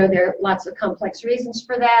 I know there are lots of complex reasons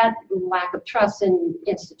for that, lack of trust in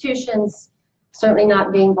institutions, certainly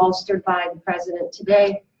not being bolstered by the president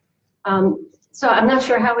today. So I'm not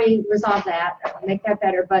sure how we resolve that, make that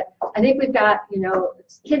better, but I think we've got,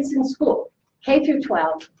 kids in school, K through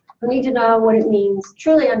 12, who need to know what it means,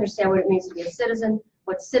 truly understand what it means to be a citizen,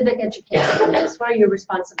 what civic education is, what are your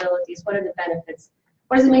responsibilities, what are the benefits,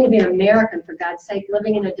 what does it mean to be an American, for God's sake,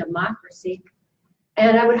 living in a democracy.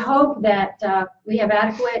 And I would hope that we have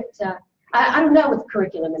adequate, I don't know what the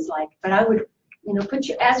curriculum is like, but I would,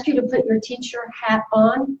 ask you to put your teacher hat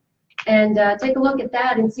on and take a look at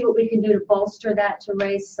that and see what we can do to bolster that, to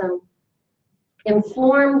raise some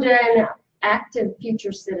informed and active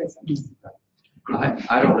future citizens.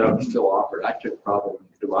 I don't know if it's still offered. I took problem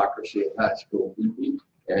democracy in high school,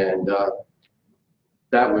 and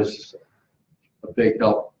that was a big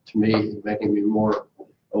help to me, making me more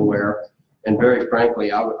aware. And very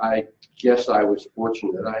frankly, I guess I was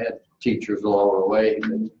fortunate. I had teachers along the way.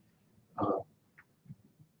 And,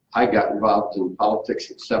 I got involved in politics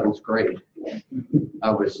in 7th grade.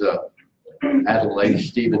 I was Adelaide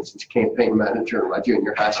Stevenson's campaign manager in my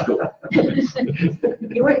junior high school.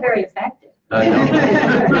 You weren't very effective. I know.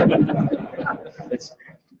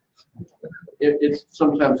 It's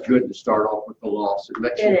sometimes good to start off with the loss. It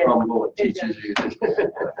makes you humble and teaches you.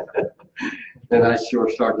 And I sure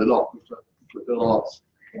started off with the loss.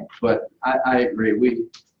 But I agree.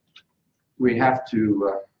 We have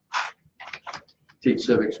to teach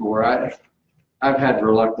civics more. I've had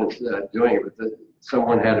reluctance doing it, but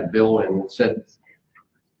someone had a bill in and said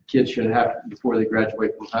kids should have, before they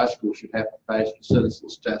graduate from high school, should have to pass the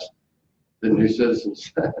citizens test, the new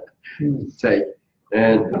citizens take.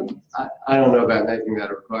 And I don't know about making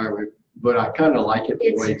that a requirement, but I kind of like it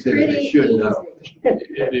the way too. They should know.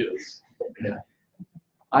 It is. Yeah.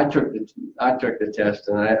 I took the test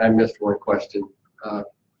and I missed one question.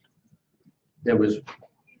 It was,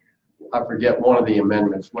 I forget one of the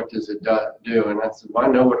amendments. What does it do? And I said, well, I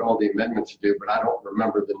know what all the amendments do, but I don't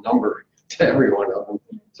remember the number to every one of them.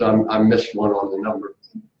 So I missed one on the number.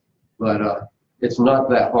 But it's not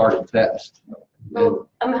that hard a test. Well,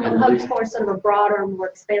 I'm hoping for sort of a broader, more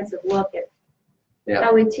expansive look at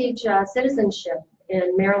how we teach citizenship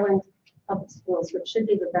in Maryland public schools, which should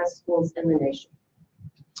be the best schools in the nation.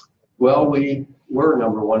 Well, we were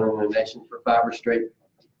 #1 in the nation for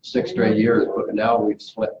 6 straight years, but now we've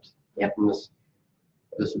slipped from this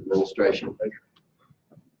administration.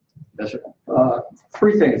 Yes, sir.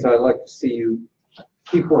 3 things I'd like to see you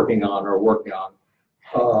keep working on or working on.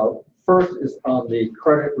 First is on the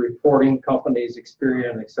credit reporting companies,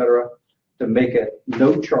 Experian, et cetera, to make it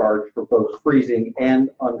no charge for both freezing and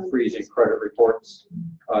unfreezing credit reports.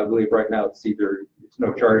 I believe right now it's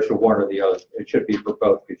no charge for one or the other. It should be for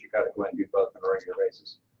both because you got to go and do both on a regular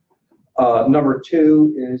basis. Number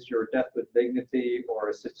 2 is your death with dignity or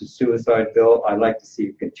assisted suicide bill. I'd like to see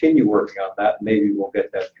you continue working on that. Maybe we'll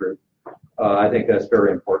get that through. I think that's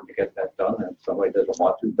very important to get that done. And if somebody doesn't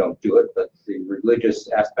want to, don't do it. But the religious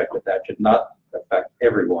aspect of that should not affect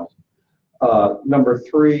everyone. Number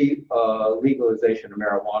 3, legalization of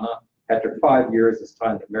marijuana. After 5 years, it's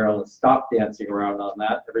time that Maryland stopped dancing around on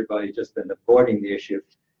that. Everybody's just been avoiding the issue.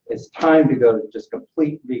 It's time to go to just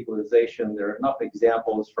complete legalization. There are enough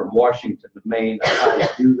examples from Washington to Maine of how to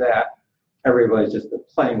do that. Everybody's just been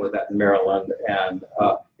playing with that in Maryland. And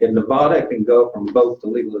in Nevada, it can go from vote to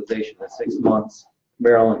legalization in 6 months.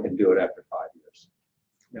 Maryland can do it after 5 years.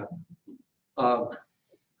 Yeah.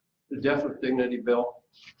 The death with dignity bill,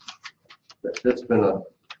 that's been a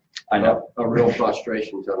real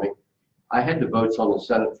frustration to me. I had the votes on the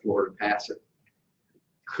Senate floor to pass it.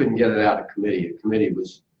 Couldn't get it out of committee. The committee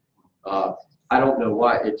was, I don't know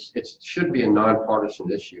why, it should be a nonpartisan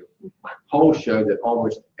issue. Polls show that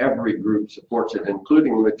almost every group supports it,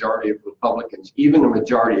 including the majority of Republicans, even the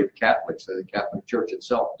majority of Catholics, so the Catholic Church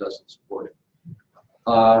itself doesn't support it.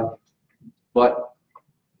 But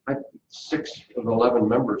 6 of 11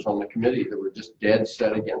 members on the committee that were just dead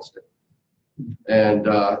set against it. And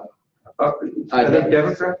I think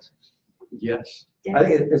Democrats? Yes. I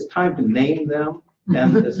think it's time to name them,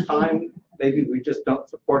 and it's time maybe we just don't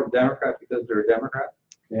support a Democrat because they're a Democrat,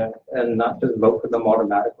 and not just vote for them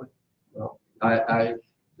automatically. Well,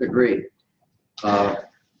 agree.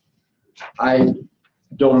 I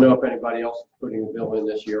don't know if anybody else is putting a bill in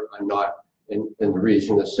this year. I'm not, and the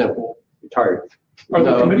reason is simple. I'm tired. Are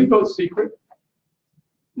the No. committee votes secret?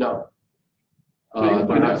 No. So you can They're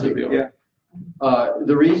find not out the secret. bill. Yeah.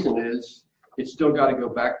 The reason is, it's still got to go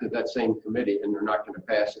back to that same committee, and they're not going to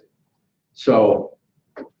pass it. So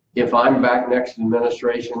if I'm back next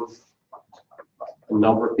administration, a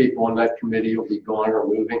number of people on that committee will be gone or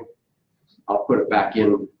moving. I'll put it back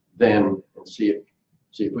in then and see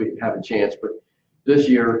if we have a chance. But this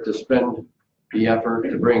year, to spend the effort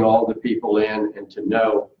to bring all the people in and to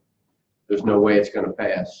know there's no way it's going to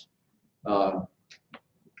pass, I'm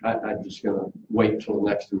just going to wait till the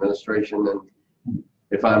next administration, and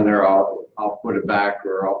if I'm there, I'll put it back,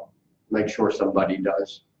 or I'll make sure somebody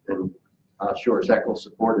does, and sure as heck will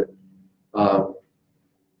support it.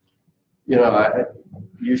 You know,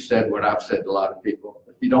 you said what I've said to a lot of people.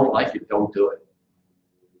 If you don't like it, don't do it.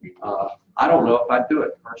 I don't know if I'd do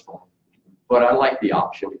it personally, but I like the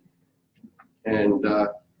option. And,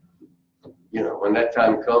 you know, when that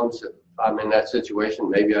time comes, if I'm in that situation,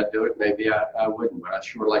 maybe I'd do it, maybe I wouldn't, but I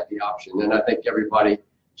sure like the option. And I think everybody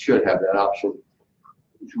should have that option.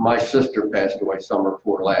 My sister passed away summer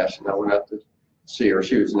before last, and I went out to see her.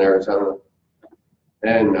 She was in Arizona,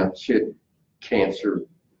 and she had cancer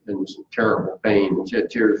and was in terrible pain, and she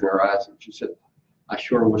had tears in her eyes, and she said, I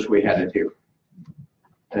sure wish we had it here.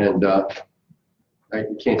 And I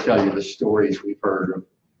can't tell you the stories we've heard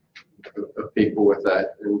of people with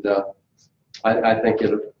that, and I think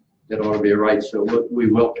it ought to be right, so we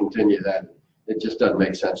will continue that. It just doesn't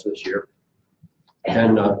make sense this year.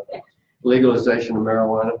 And legalization of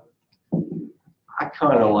marijuana, I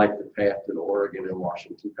kind of like the path that Oregon and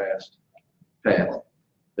Washington path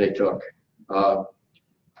they took.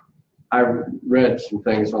 I read some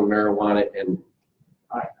things on marijuana, and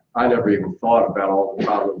I never even thought about all the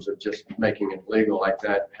problems of just making it legal like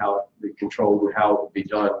that, how it would be controlled and how it would be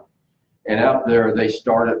done. And out there, they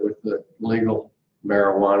started with the legal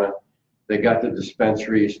marijuana. They got the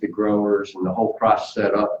dispensaries, the growers, and the whole process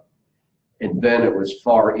set up. And then it was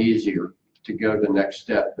far easier to go the next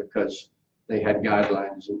step because they had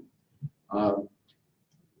guidelines. And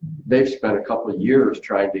they've spent a couple of years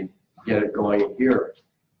trying to get it going here,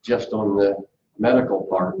 just on the medical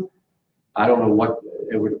part. I don't know what,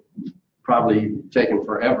 it would probably taken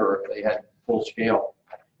forever if they had full scale.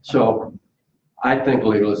 So I think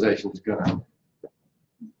legalization is going to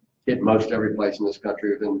hit most every place in this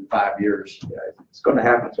country within 5 years. It's going to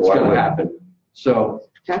happen. It's going to happen. So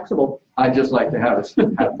Taxable. I just like to have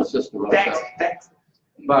the system myself.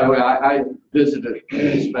 By the way, I visited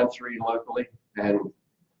a dispensary locally, and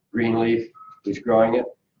Greenleaf is growing it.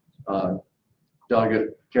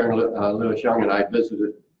 Delegate Karen Lewis Young and I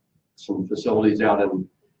visited some facilities out in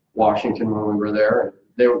Washington when we were there, and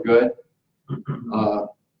they were good.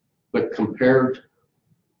 But compared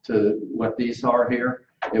to what these are here,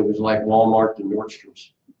 it was like Walmart and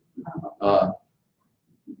Nordstrom's.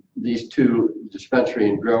 These two, dispensary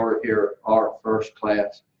and grower here, are first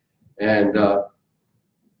class, and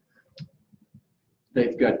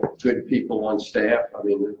they've got good people on staff. I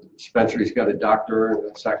mean, the dispensary's got a doctor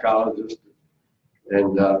and a psychologist,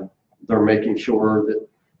 and they're making sure that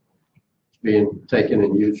it's being taken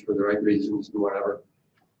and used for the right reasons and whatever.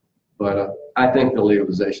 But I think the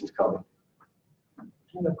legalization's coming. I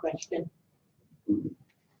have a question.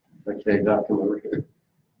 Okay, Doc, come over here.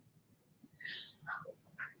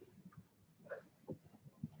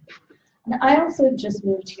 I also just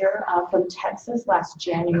moved here from Texas last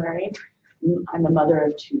January. I'm a mother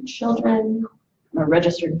of 2 children. I'm a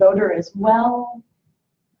registered voter as well.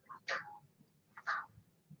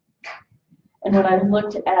 And when I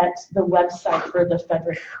looked at the website for the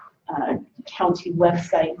Frederick County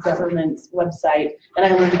website, government's website, and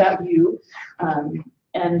I learned about you,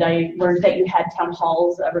 and I learned that you had town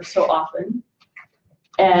halls ever so often,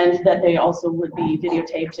 and that they also would be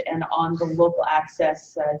videotaped and on the local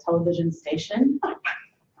access television station.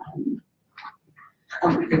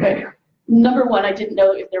 Okay. Number one, I didn't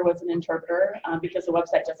know if there was an interpreter because the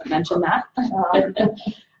website doesn't mention that.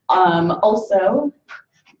 Also,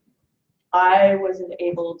 I wasn't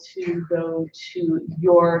able to go to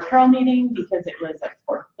your Carol meeting because it was at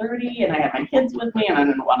 4:30 and I had my kids with me and I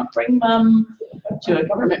didn't want to bring them to a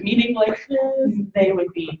government meeting like this. They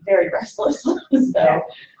would be very restless.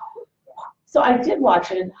 So I did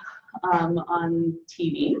watch it on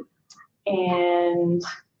TV, and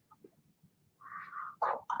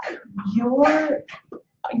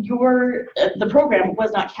the program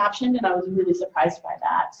was not captioned, and I was really surprised by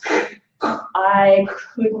that. I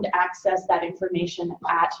couldn't access that information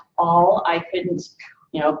at all. I couldn't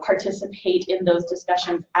participate in those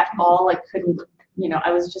discussions at all. I couldn't,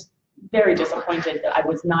 I was just very disappointed that I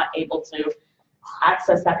was not able to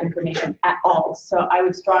access that information at all. So I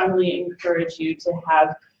would strongly encourage you to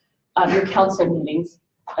have your council meetings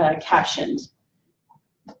captioned,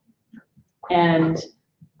 and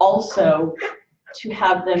also to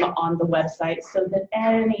have them on the website so that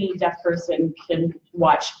any deaf person can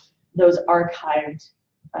watch those archived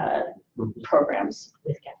programs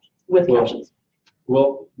with captions.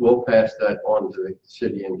 We'll pass that on to the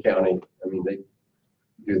city and county. I mean, they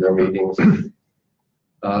do their meetings.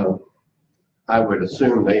 I would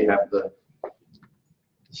assume they have the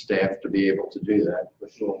staff to be able to do that,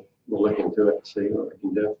 but we'll look into it and see what we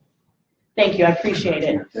can do. Thank you, I appreciate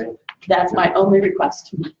it. Okay. That's my only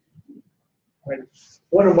request.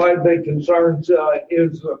 One of my big concerns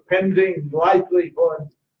is the pending likelihood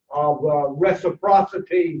of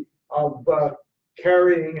reciprocity of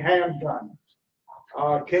carrying handguns.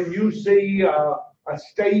 Can you see a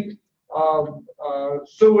state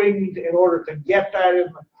suing in order to get that in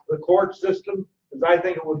the court system? Because I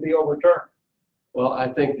think it would be overturned. Well,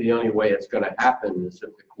 I think the only way it's going to happen is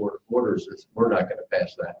if the court orders it. We're not going to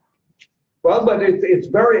pass that. Well, but it's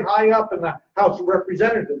very high up in the House of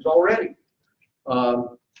Representatives already. I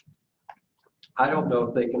don't know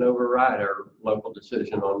if they can override our local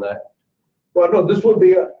decision on that. Well, no, this would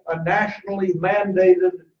be a nationally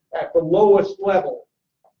mandated at the lowest level.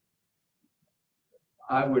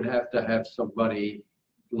 I would have to have somebody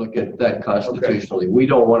look at that constitutionally. Okay. We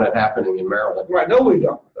don't want it happening in Maryland. Right, no, we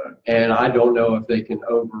don't. And I don't know if they can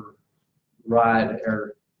override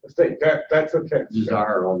our state. That's a text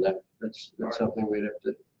desire on that. That's right. Something we'd have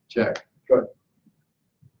to check. Good.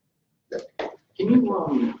 Can you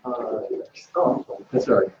That's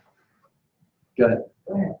all right. Go ahead.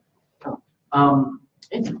 Go ahead.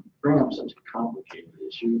 It's bring up such a complicated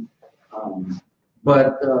issue,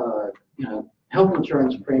 but health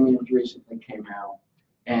insurance premiums recently came out,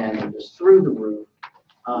 and it was through the roof.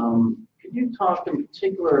 Could you talk in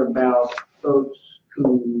particular about folks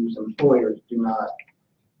whose employers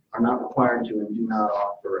are not required to and do not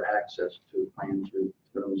offer access to plans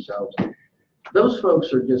for themselves? Those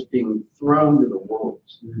folks are just being thrown to the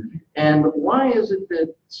wolves. Mm-hmm. And why is it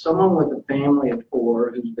that someone with a family of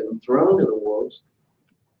 4 who's been thrown to the wolves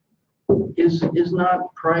is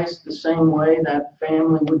not priced the same way that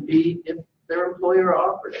family would be if their employer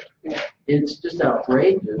offered it? It's just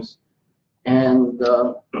outrageous. And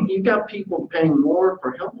you've got people paying more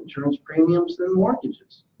for health insurance premiums than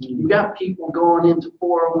mortgages. You've got people going into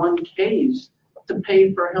 401ks to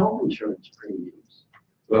pay for health insurance premiums.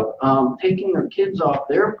 Well, taking their kids off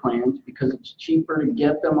their plans because it's cheaper to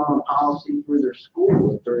get them on a policy through their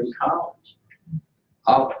school if they're in college.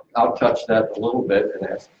 I'll touch that a little bit and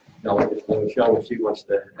ask Delegate Michelle if she wants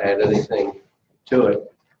to add anything to it.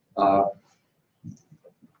 I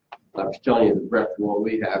was telling you the breadth of what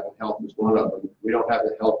we have, and health is one of them. We don't have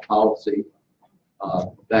a health policy.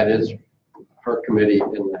 That is her committee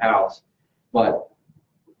in the House. But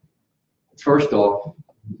first off,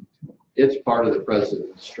 it's part of the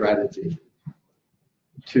president's strategy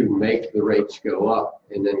to make the rates go up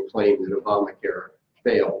and then claim that Obamacare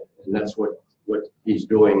failed. And that's what he's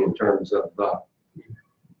doing in terms of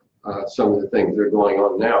some of the things that are going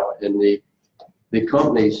on now. And the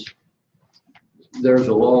companies, there's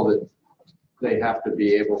a law that they have to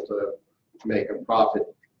be able to make a profit,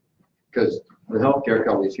 because the healthcare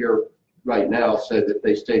companies here right now said that if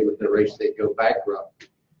they stayed with the rates, they'd go bankrupt.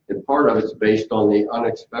 And part of it's based on the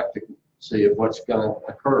unexpectancy of what's going to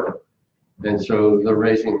occur. And so they're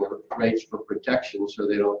raising the rates for protection so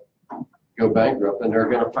they don't go bankrupt, and they're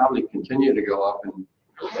going to probably continue to go up.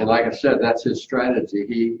 And like I said, that's his strategy.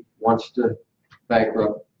 He wants to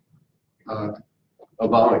bankrupt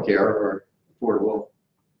Obamacare or Affordable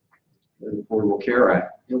Care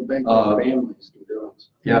Act. He'll bankrupt families to do it.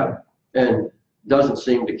 Yeah, and doesn't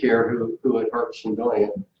seem to care who it hurts in doing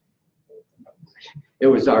it. It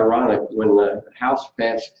was ironic when the House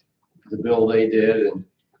passed the bill they did, and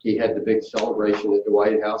he had the big celebration at the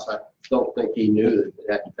White House. I don't think he knew that it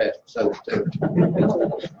had to pass the Senate too.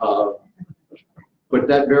 But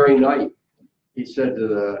that very night, he said to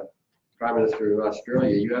the Prime Minister of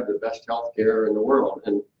Australia, "You have the best health care in the world."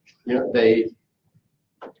 And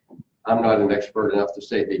I'm not an expert enough to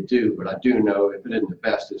say they do, but I do know if it isn't the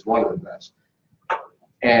best, it's one of the best.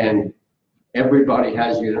 And everybody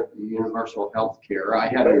has universal health care. I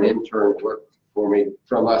had an intern work for me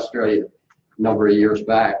from Australia a number of years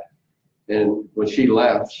back. And when she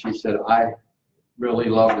left, she said, "I really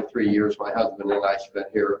love the 3 years my husband and I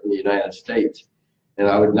spent here in the United States." And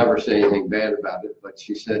I would never say anything bad about it, but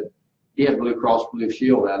she said he had Blue Cross Blue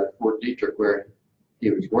Shield out at Fort Detrick, where he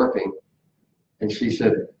was working, and she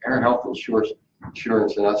said, our health insurance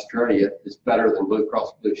in Australia is better than Blue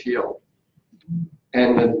Cross Blue Shield.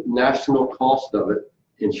 And the national cost of it,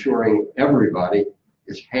 insuring everybody,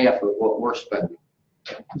 is half of what we're spending.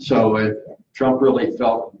 So if Trump really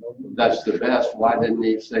felt that's the best, why didn't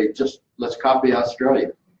he say, just let's copy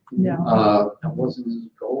Australia? Yeah. That wasn't his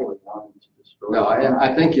goal, he wanted to destroy. No,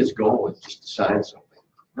 I think his goal was just to sign something.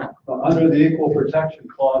 Under the Equal Protection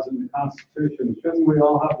Clause in the Constitution, shouldn't we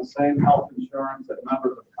all have the same health insurance that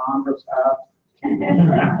members of Congress have?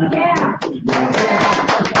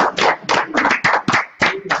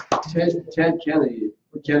 Ted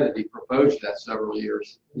Kennedy proposed that several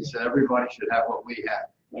years. He said everybody should have what we have.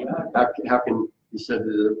 How can, he said to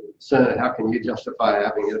the Senate, how can you justify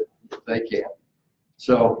having it if they can't?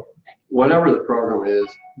 So whatever the program is,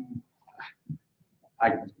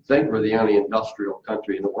 I think we're the only industrial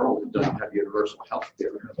country in the world that doesn't have universal health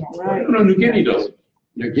care. Right. No, New Guinea doesn't.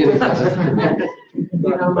 New Guinea doesn't. You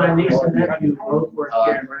know, my niece and nephew both work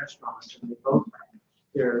here in restaurants, and they both,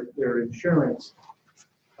 their insurance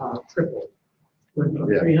tripled. Went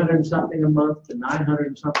from Yeah. 300 and something a month to 900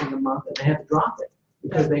 and something a month, and they had to drop it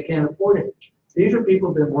because they can't afford it. These are people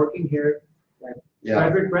who've been working here at Yeah.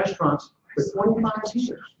 Frederick restaurants for 25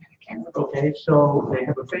 years. Okay, so they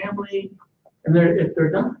have a family, and they're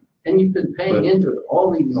done. And you've been paying into it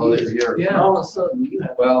all these years. years. Yeah. And all of a sudden, you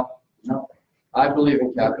have Well, nothing. I believe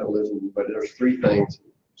in capitalism, but there's three things.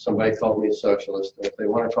 Somebody called me a socialist. If they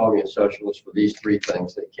want to call me a socialist for these three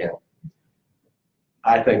things, they can.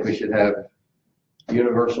 I think we should have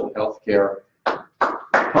universal health care,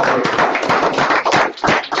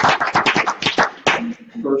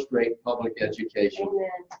 first-rate public education,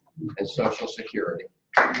 and Social Security.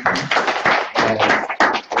 And,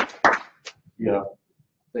 you know,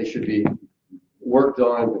 they should be worked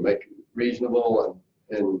on to make it reasonable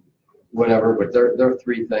and whatever, but they're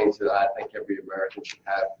three things that I think every American should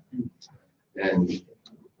have. And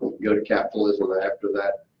go to capitalism after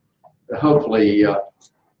that. Hopefully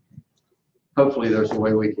there's a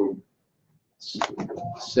way we can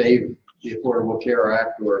save the Affordable Care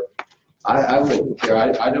Act, or I wouldn't care.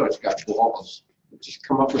 I know it's got flaws. Just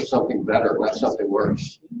come up with something better, not something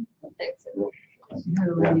worse.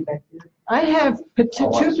 I have Oh, two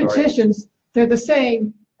I'm sorry. petitions. They're the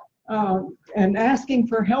same, and asking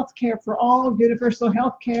for health care for all, universal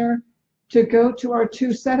health care, to go to our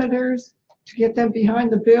two senators to get them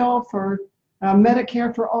behind the bill for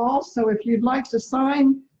Medicare for all. So if you'd like to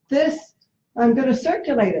sign this, I'm going to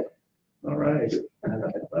circulate it. All right.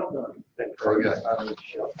 Well done. Very good.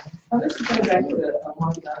 Oh, this is going back to the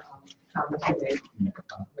one comments you made.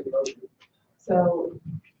 So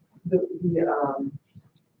the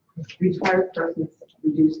retired person's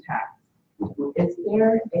reduced tax. Is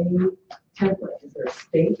there any template? Is there a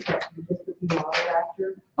state that you just would be modeled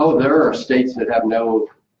after? Oh, there are states that have no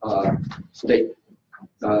state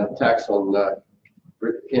tax on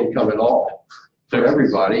income at all for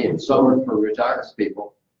everybody, and some are for retired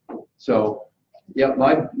people. So, yeah,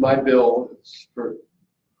 my bill is for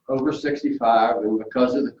over 65, and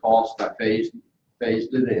because of the cost, I phased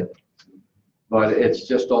it in. But it's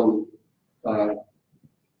just on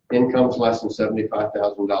incomes less than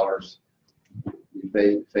 $75,000.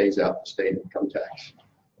 You phase out the state income tax.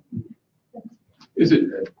 Is it,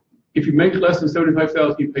 if you make less than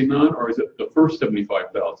 75,000, you pay none, or is it the first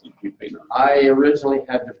 75,000 you pay none? I originally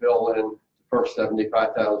had to bill in the first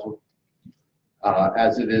 75,000.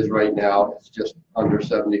 As it is right now, it's just under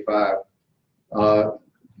 75.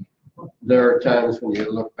 There are times when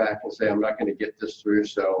you look back and say, I'm not going to get this through,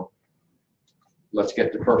 so let's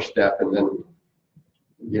get the first step and then,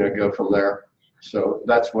 go from there. So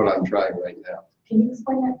that's what I'm trying right now. Can you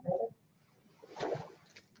explain that further?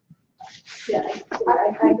 Yeah,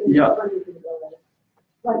 I can. Yeah.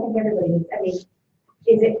 Well, I think everybody needs, I mean,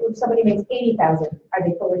 is it, if somebody makes 80,000, are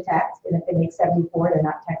they fully taxed? And if they make 74, they're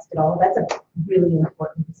not taxed at all? That's a really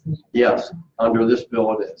important distinction. Yes, under this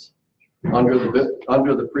bill it is. Under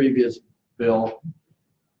the previous bill,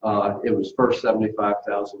 it was first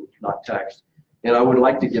 75,000 not taxed. And I would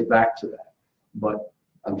like to get back to that, but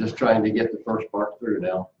I'm just trying to get the first part through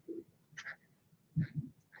now.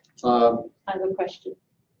 I have a question.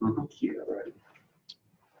 Go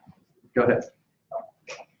ahead.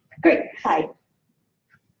 Great, hi.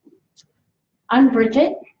 I'm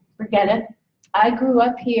Bridget, forget it. I grew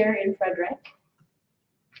up here in Frederick.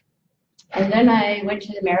 And then I went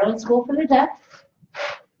to the Maryland School for the Deaf.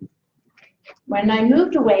 When I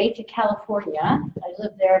moved away to California, I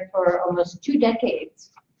lived there for almost 2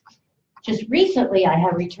 decades. Just recently, I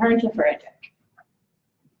have returned to Frederick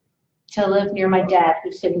to live near my dad,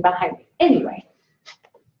 who's sitting behind me. Anyway,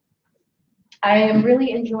 I am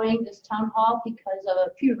really enjoying this town hall because of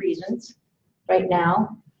a few reasons right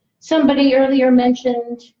now. Somebody earlier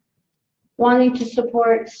mentioned wanting to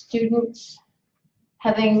support students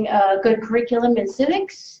having a good curriculum in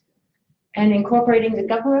civics and incorporating the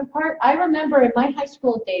government part. I remember in my high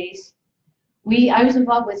school days, I was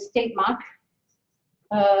involved with state mock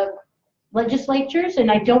legislatures,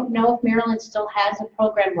 and I don't know if Maryland still has a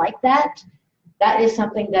program like that. That is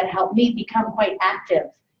something that helped me become quite active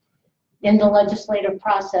in the legislative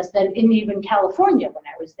process than in even California when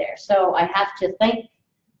I was there. So I have to thank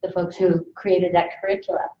the folks who created that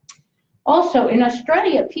curriculum. Also, in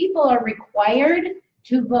Australia, people are required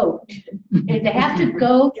to vote. They have to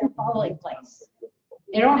go to a polling place.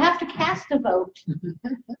 They don't have to cast a vote,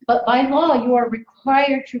 but by law, you are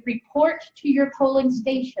required to report to your polling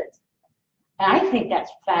stations. And I think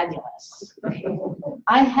that's fabulous.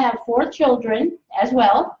 I have 4 children as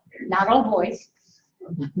well, not all boys,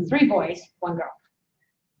 3 boys, 1 girl.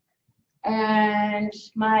 And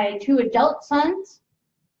my 2 adult sons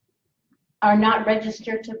are not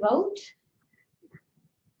registered to vote.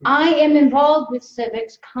 I am involved with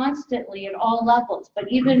civics constantly at all levels,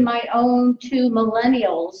 but even my own 2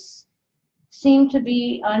 millennials seem to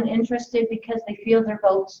be uninterested because they feel their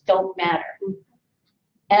votes don't matter.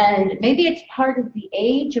 And maybe it's part of the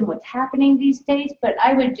age and what's happening these days, but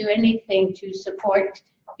I would do anything to support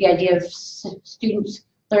the idea of students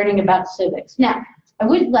learning about civics. Now, I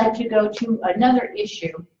would like to go to another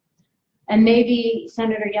issue, and maybe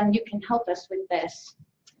Senator Young, you can help us with this.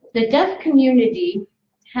 The deaf community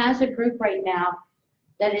has a group right now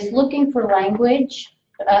that is looking for language,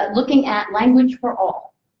 looking at language for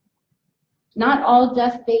all. Not all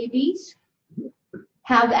deaf babies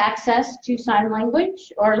have access to sign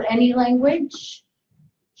language or any language.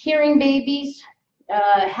 Hearing babies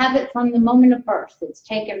have it from the moment of birth. It's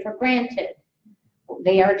taken for granted.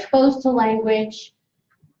 They are exposed to language,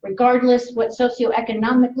 regardless what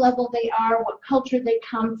socioeconomic level they are, what culture they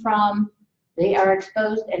come from, they are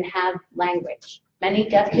exposed and have language. Many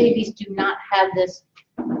deaf babies do not have this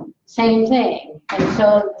same thing, and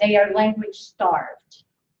so they are language starved.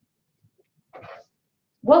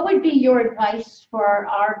 What would be your advice for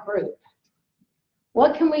our group?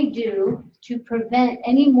 What can we do to prevent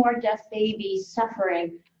any more deaf babies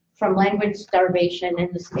suffering from language starvation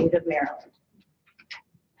in the state of Maryland?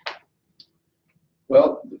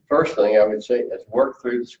 Well, the first thing I would say is work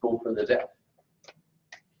through the School for the Deaf.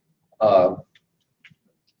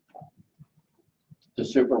 The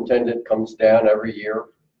superintendent comes down every year.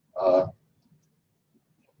 You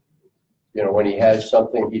know, when he has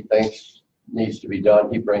something he thinks needs to be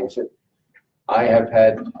done, he brings it. I have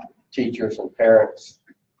had teachers and parents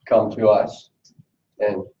come to us,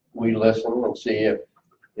 and we listen and see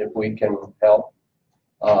if we can help.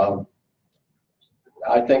 I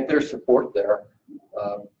think there's support there.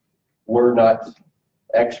 We're not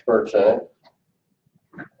experts in it,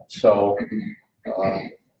 so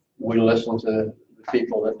we listen to the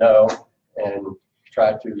people that know and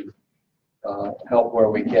try to help where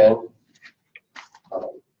we can.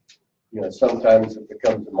 You know, sometimes it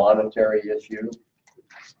becomes a monetary issue,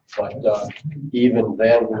 but even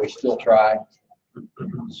then we still try.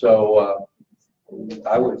 So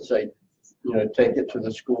I would say, you know, take it to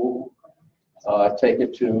the school, take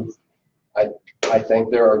it to, I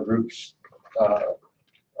think there are groups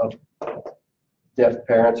of deaf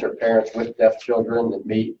parents or parents with deaf children that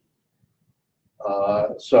meet.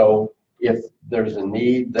 So if there's a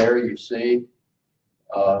need there, you see,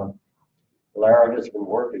 Lara has been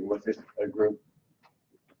working with a group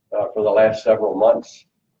for the last several months.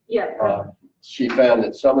 Yeah. She found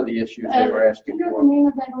that some of the issues they were asking Do you know for. the name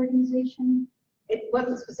of that organization? It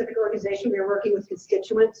wasn't a specific organization. We were working with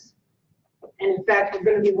constituents. And in fact, we're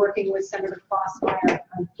going to be working with Senator Fossmeyer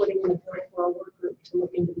on putting in a bill for a work group to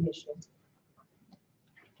look into the issue.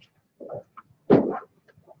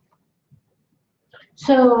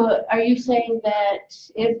 So are you saying that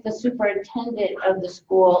if the superintendent of the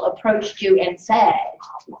school approached you and said,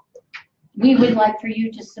 we would like for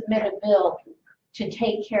you to submit a bill to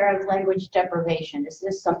take care of language deprivation, is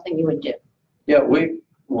this something you would do? Yeah, we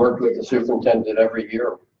worked with the superintendent every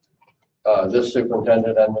year. This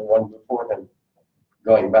superintendent and the one before him,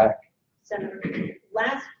 going back. Senator,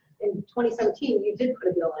 in 2017, you did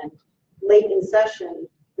put a bill in late in session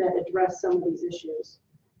that addressed some of these issues.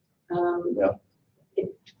 Yeah.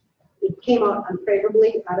 It came out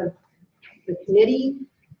unfavorably out of the committee,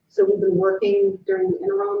 so we've been working during the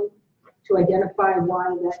interim to identify why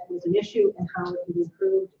that was an issue and how it can be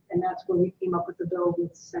improved, and that's when we came up with the bill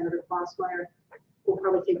with Senator Fossmeyer. We'll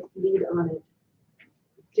probably take the lead on it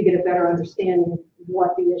to get a better understanding of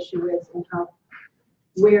what the issue is and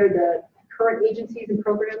where the current agencies and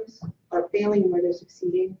programs are failing where they're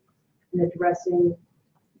succeeding in addressing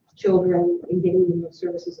children and getting them those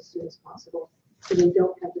services as soon as possible, so they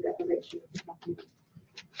don't have the deprivation of protection.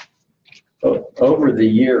 Over the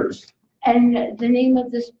years, And the name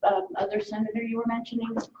of this other senator you were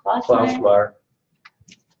mentioning, Klausmeyer? Klausmeyer,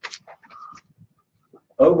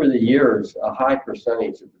 over the years, a high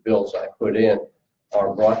percentage of the bills I put in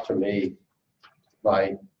are brought to me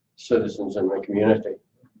by citizens in the community.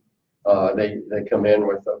 They come in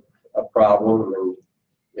with a problem, and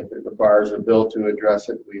if it requires a bill to address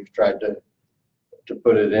it, we've tried to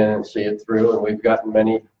put it in and see it through, and we've gotten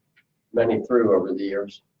many through over the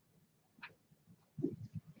years.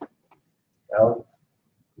 Alan?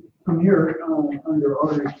 I'm here under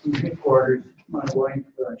orders from headquarters. My wife,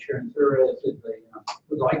 Sharon Suarez,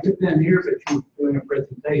 would like to have been here, but she's doing a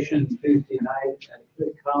presentation Tuesday night at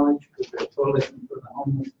the college because they're coalition for the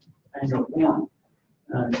homeless annual town.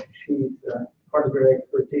 She's part of her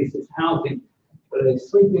expertise is housing, but a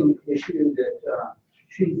sleeping issue that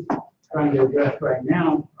she's trying to address right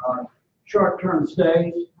now are short-term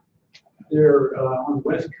stays. They're on the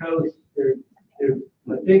West Coast. They're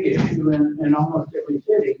a big issue in almost every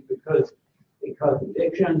city because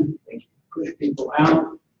addiction, they push people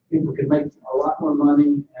out. People can make a lot more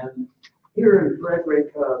money, and here in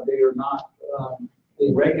Frederick, they are not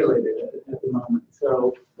being regulated at the moment.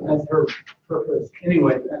 So that's her purpose.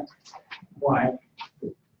 Anyway, that's why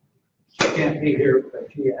she can't be here, but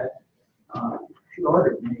she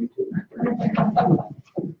ordered me to.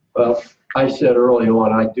 Well, I said early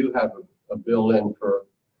on, I do have a bill in for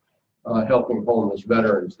helping homeless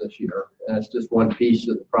veterans this year, and it's just one piece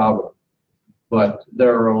of the problem. But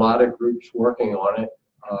there are a lot of groups working on it.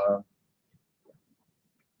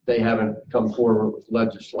 They haven't come forward with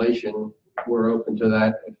legislation. We're open to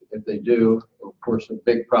that if they do. And of course, the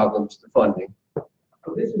big problem is the funding.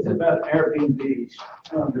 So this is about Airbnbs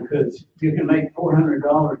because you can make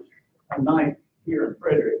 $400 a night here in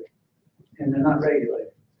Frederick, and they're not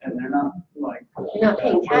regulated, and they're not like You're not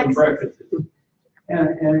paying taxes. breakfast.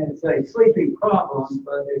 And it's a sleeping problem,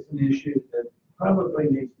 but it's an issue that probably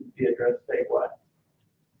needs to be addressed statewide.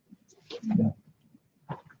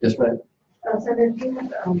 Yes, ma'am. Senator, do you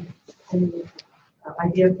have any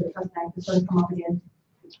idea if the Trust Act is going to come up again?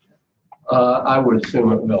 I would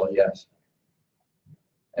assume it will, yes.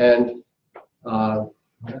 And I've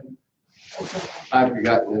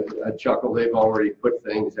gotten a chuckle. They've already put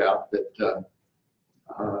things out that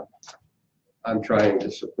I'm trying to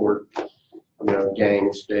support,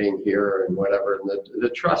 gangs staying here and whatever. And the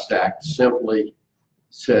Trust Act simply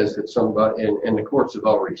says that somebody, and the courts have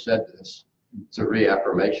already said this, it's a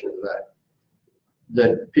reaffirmation of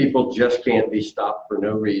that people just can't be stopped for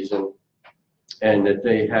no reason, and that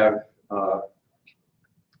they have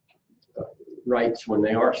rights when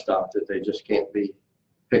they are stopped, that they just can't be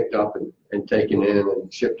picked up and taken in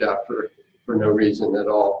and shipped out for no reason at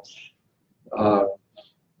all.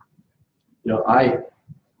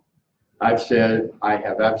 I've said I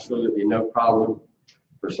have absolutely no problem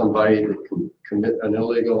for somebody that can commit an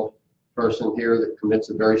illegal person here that commits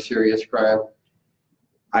a very serious crime.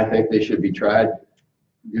 I think they should be tried,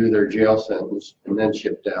 do their jail sentence, and then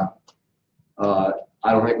shipped out.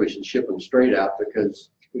 I don't think we should ship them straight out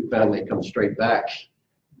because we found they come straight back.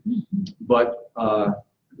 But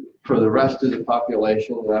for the rest of the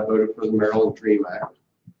population, and I voted for the Maryland Dream Act,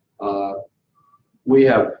 we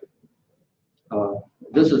have,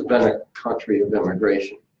 this has been a country of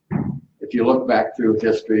immigration. If you look back through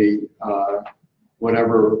history,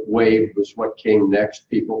 whatever wave was what came next,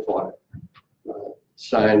 people fought it.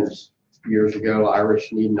 Signs years ago,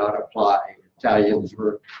 Irish need not apply. Italians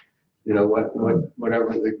were,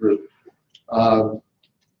 whatever the group.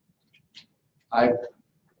 I've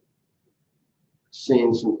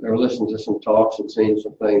seen or listened to some talks and seen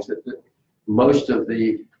some things that most of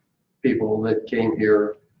the people that came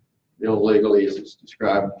here illegally, as it's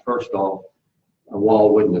described, first off, a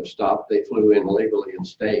wall wouldn't have stopped. They flew in legally and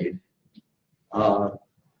stayed. But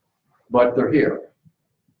they're here.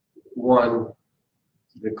 One,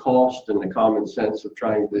 the cost and the common sense of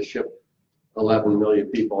trying to ship 11 million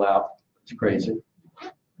people out, it's crazy.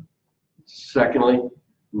 Secondly,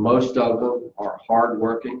 most of them are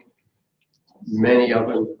hardworking. Many of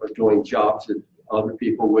them are doing jobs that other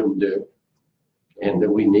people wouldn't do and that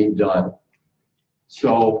we need done.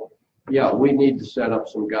 So, yeah, we need to set up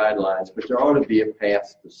some guidelines, but there ought to be a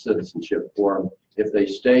path to citizenship for them. If they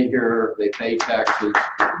stay here, they pay taxes.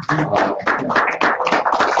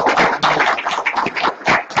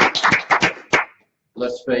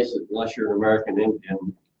 Let's face it, unless you're an American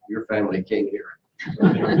Indian, your family came here.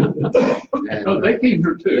 Oh, they came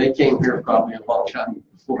here too. They came here probably a long time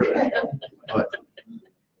before that.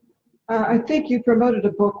 I think you promoted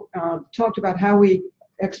a book, talked about how we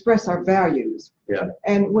express our values. Yeah.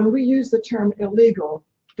 And when we use the term illegal,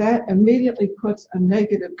 that immediately puts a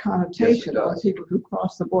negative connotation Yes, it on does. people who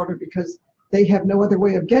cross the border because they have no other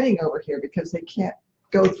way of getting over here because they can't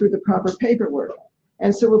go through the proper paperwork.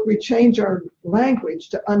 And so if we change our language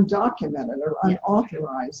to undocumented or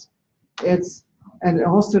unauthorized, and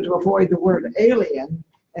also to avoid the word alien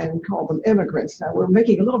and call them immigrants. Now, we're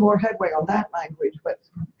making a little more headway on that language, but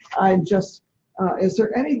I just, is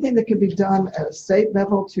there anything that can be done at a state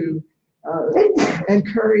level to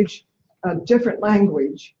encourage a different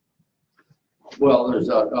language? Well, there's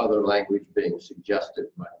other language being suggested,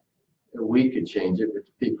 but we could change it, but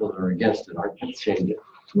the people that are against it aren't going to change it.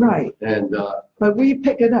 Right. And but we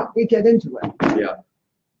pick it up, we get into it. yeah,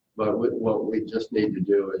 but what we just need to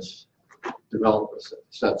do is develop a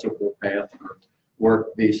sensible path for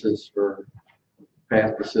work visas, for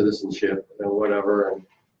path to citizenship and whatever. And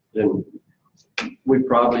then we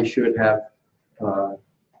probably should have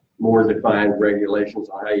more defined regulations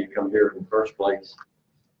on how you come here in the first place,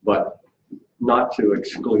 but not to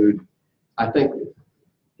exclude. I think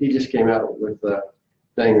he just came out with the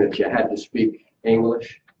thing that you had to speak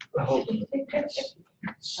English.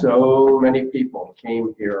 So many people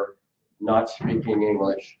came here not speaking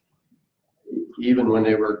English, even when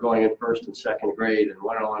they were going in first and second grade, and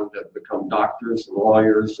went on to become doctors and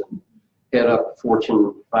lawyers and head up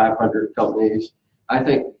Fortune 500 companies. I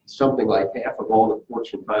think something like half of all the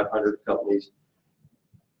Fortune 500 companies,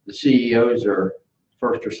 the CEOs are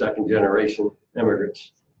first or second generation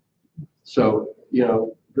immigrants. So, you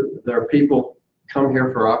know, there are people come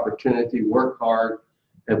here for opportunity, work hard,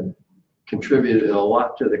 have contributed a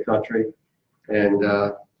lot to the country, and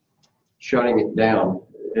shutting it down,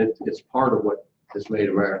 it's part of what has made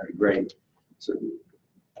America great. So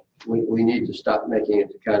we need to stop making it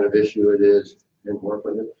the kind of issue it is and work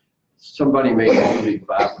with it. Somebody made a movie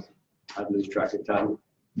about, I lose track of time,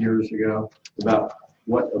 years ago, about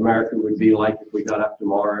what America would be like if we got up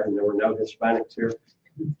tomorrow and there were no Hispanics here.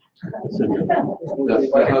 So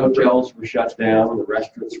the hotels were shut down, the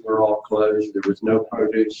restaurants were all closed, there was no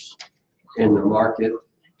produce in the market,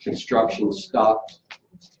 construction stopped,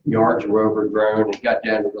 yards were overgrown. It got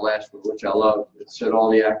down to the last one, which I love. It said all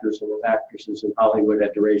the actors and the actresses in Hollywood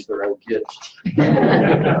had to raise their own kids.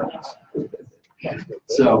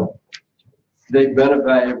 So they've been a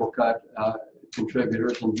valuable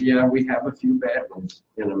contributors, and yeah, we have a few bad ones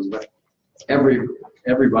in them, but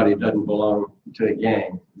everybody doesn't belong to a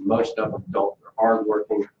gang. Most of them don't. They're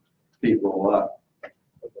hardworking people.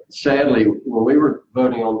 Sadly, when we were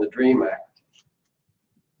voting on the DREAM Act,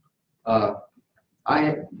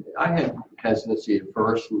 I had hesitancy at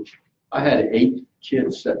first, and I had 8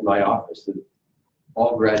 kids at my office that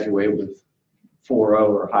all graduated with 4.0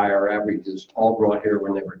 or higher averages, all brought here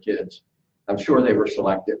when they were kids. I'm sure they were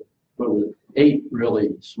selected, but with 8 really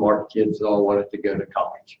smart kids that all wanted to go to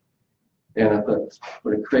college. And I thought,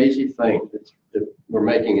 what a crazy thing that we're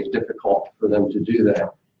making it difficult for them to do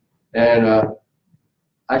that. And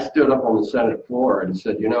I stood up on the Senate floor and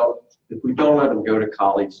said, you know, if we don't let them go to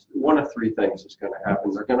college, one of 3 things is going to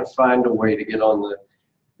happen. They're going to find a way to get on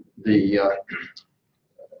the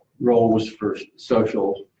rolls for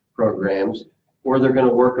social programs, or they're going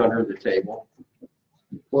to work under the table,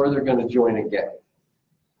 or they're going to join a gang.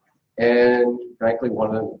 And frankly,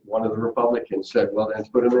 one of the Republicans said, well, then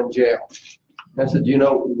put them in jail. I said, you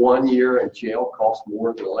know, 1 year in jail costs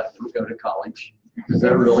more than letting them go to college. Does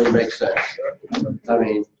that really make sense? I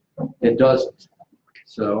mean, it doesn't.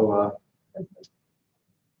 So,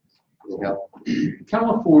 yeah.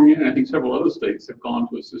 California, and I think several other states, have gone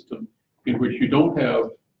to a system in which you don't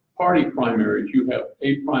have party primaries, you have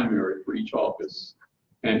a primary for each office.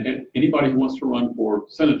 And anybody who wants to run for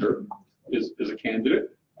senator is a candidate,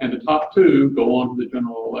 and the top 2 go on to the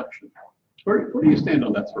general election. Where do you stand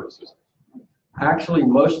on that sort of system? Actually,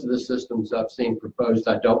 most of the systems I've seen proposed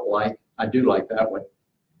I don't like. I do like that one.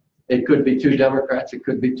 It could be 2 Democrats, it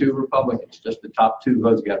could be 2 Republicans, just the top 2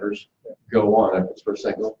 vote getters go on if it's for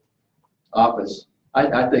single office.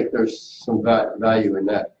 I think there's some value in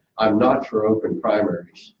that. I'm not for open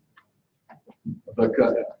primaries,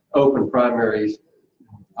 because open primaries,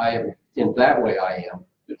 I am, in that way I am,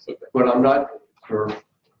 but I'm not for,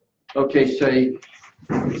 okay, say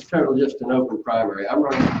it's totally just an open primary. I'm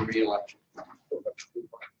running for re-election,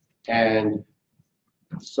 and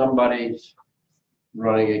somebody's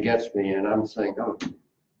running against me, and I'm saying, oh,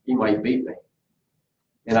 he might beat me,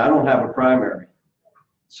 and I don't have a primary,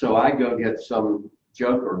 so I go get some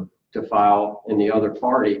joker to file in the other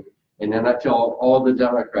party, and then I tell all the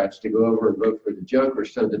Democrats to go over and vote for the joker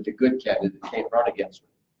so that the good candidate can't run against me.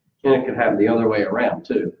 And it could happen the other way around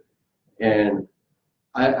too. And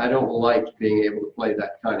I don't like being able to play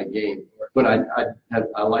that kind of game, but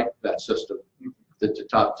I like that system that the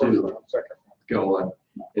top two go on.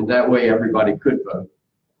 And that way everybody could vote.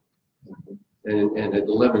 And it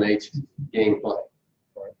eliminates gameplay.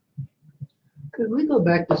 Could we go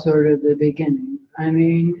back to sort of the beginning? I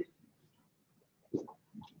mean,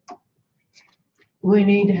 we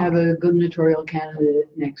need to have a gubernatorial candidate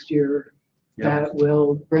next year that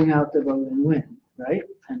will bring out the vote and win, right?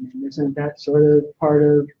 I mean, isn't that sort of part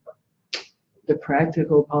of the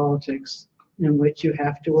practical politics in which you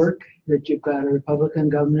have to work? That you've got a Republican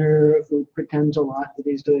governor who pretends a lot that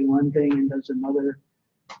he's doing one thing and does another,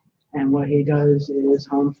 and what he does is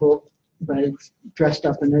harmful, but it's dressed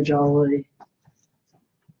up in a jolly,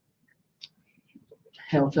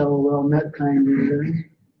 hail fellow well met kind of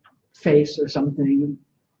face or something.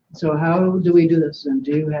 So how do we do this? And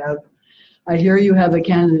do you have, I hear you have a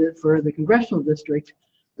candidate for the congressional district,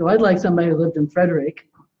 so I'd like somebody who lived in Frederick,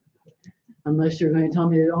 unless you're going to tell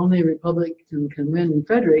me that only a Republican can win in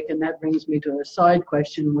Frederick, and that brings me to a side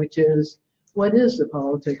question, which is, what is the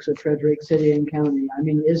politics of Frederick City and County? I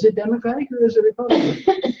mean, is it Democratic or is it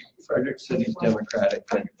Republican? Frederick City's Democratic,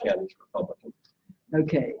 Frederick County's Republican.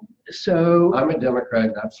 Okay, so. I'm a Democrat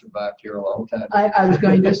and I've survived here a long time. I was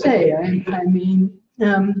going to say, I mean,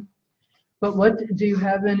 but what, do you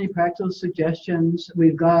have any practical suggestions?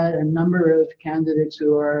 We've got a number of candidates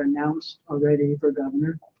who are announced already for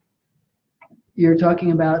governor. You're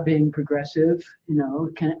talking about being progressive, you know,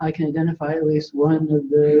 I can identify at least one of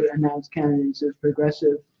the announced candidates as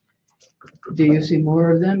progressive. Do you see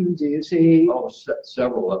more of them? Do you see? Oh,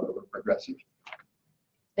 several of them are progressive.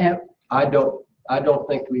 Yeah. I don't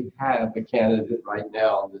think we have a candidate right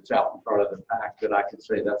now that's out in front of the pack that I can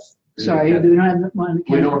say that's. Sorry, you don't have one.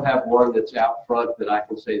 We don't have one that's out front that I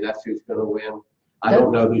can say that's who's going to win. I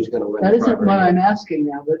don't know who's going to win. That isn't what I'm asking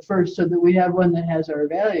now, but first, so that we have one that has our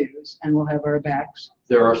values and will have our backs.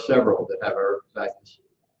 There are several that have our backs.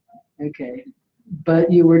 Okay,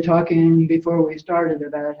 but you were talking before we started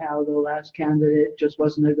about how the last candidate just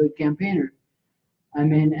wasn't a good campaigner. I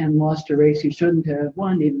mean, and lost a race he shouldn't have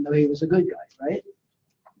won, even though he was a good guy, right?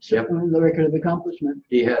 Yep. The record of accomplishment.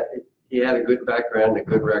 He had a good background, a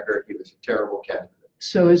good record. He was a terrible candidate.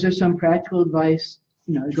 So is there some practical advice,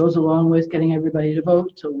 you know, it goes along with getting everybody to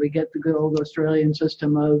vote, so we get the good old Australian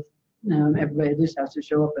system of everybody at least has to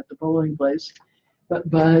show up at the polling place. But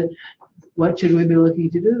what should we be looking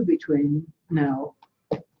to do between now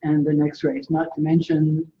and the next race? Not to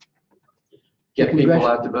mention get people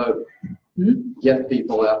out to vote. Get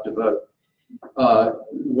people out to vote.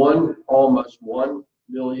 Almost 1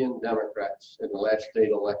 million Democrats in the last state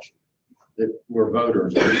election that were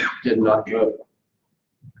voters did not vote.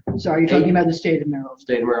 Sorry, you're talking about the state of Maryland.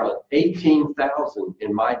 State of Maryland. 18,000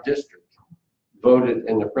 in my district voted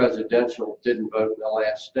in the presidential, didn't vote in the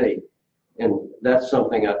last state. And that's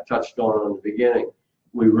something I touched on the beginning.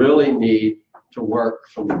 We really need to work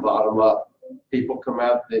from the bottom up. People come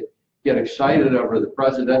out that get excited over the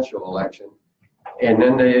presidential election, and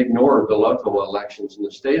then they ignore the local elections and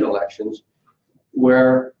the state elections,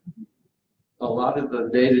 where a lot of the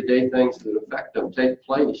day-to-day things that affect them take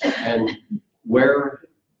place, and where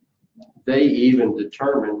they even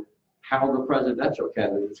determine how the presidential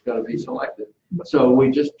candidate is going to be selected. So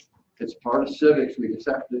it's part of civics. We just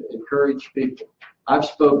have to encourage people. I've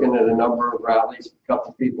spoken at a number of rallies. A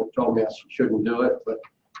couple of people told me I shouldn't do it, but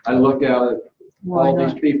I look out at all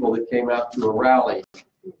these people that came out to a rally,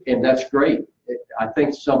 and that's great. I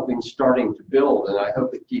think something's starting to build, and I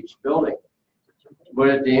hope it keeps building. But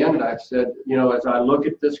at the end, I've said, you know, as I look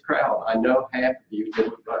at this crowd, I know half of you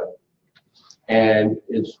didn't vote. And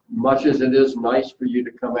as much as it is nice for you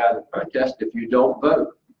to come out and protest, if you don't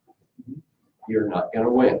vote, you're not going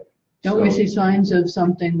to win. Don't we see signs of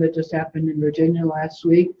something that just happened in Virginia last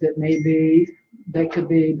week that that could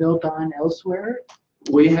be built on elsewhere?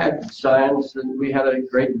 We had signs, and we had a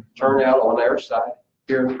great turnout on our side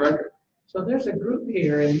here in Frederick. So there's a group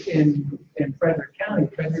here in Frederick County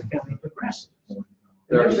Progressives.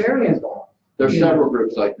 They're very involved. There's several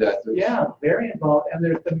groups like that. Yeah, very involved. And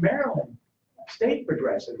there's the Maryland State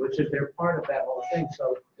Progressive, which is they're part of that whole thing.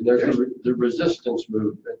 So there's the resistance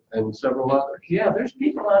movement and several others. Yeah, there's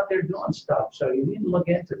people out there doing stuff. So you need to look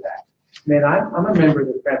into that. Man, I'm a member of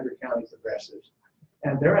the Frederick County Progressives,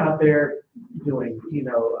 and they're out there doing,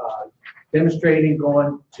 demonstrating,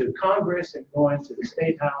 going to Congress and going to the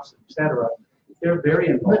State House, etc. They're very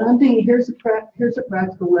involved. But I'm thinking here's a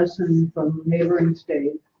practical lesson from neighboring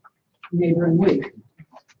week.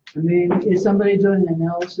 I mean, is somebody doing an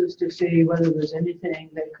analysis to see whether there's anything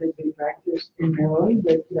that could be practiced in Maryland?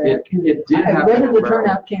 It did happen. Whether the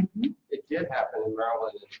turnout came. It did happen and in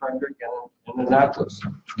Maryland, in Frederick and in Annapolis.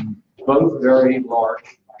 Both very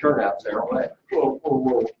large turnouts their way. Well,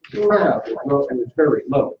 the turnout was very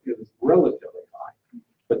low. It was relatively high,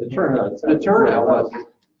 but the turnout. Was,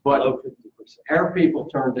 but our people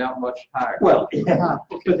turned out much higher. Well, yeah,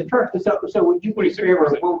 but the turn, so would you be favor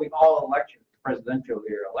of moving all elections, presidential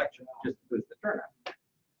year election, just with the turnout?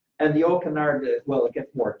 And the old canard, well, it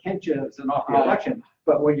gets more attention, it's an off-year election,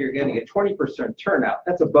 but when you're getting a 20% turnout,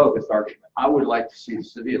 that's a bogus argument. I would like to see the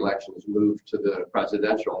city elections move to the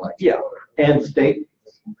presidential election. Yeah, and state?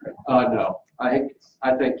 No, I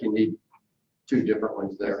think you need two different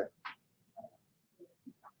ones there.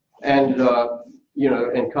 And, you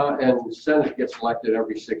know, and the Senate gets elected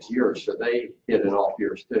every 6 years, so they hit in off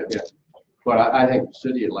years too. Yeah. But I think the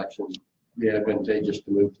city elections be advantageous to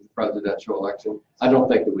move to the presidential election. I don't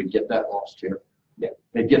think that we'd get that lost here. Yeah.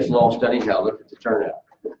 It gets lost anyhow. Look at the turnout.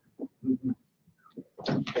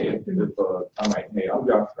 Hey, I might, hey, I'm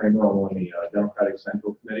Josh Kramer. I'm on the Democratic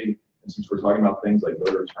Central Committee. And since we're talking about things like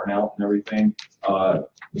voter turnout and everything, the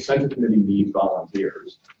Central Committee needs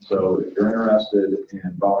volunteers. So if you're interested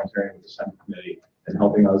in volunteering with the Central Committee and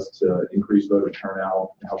helping us to increase voter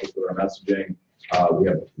turnout and help us with our messaging, we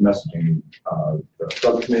have messaging, the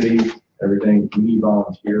subcommittee, everything. We need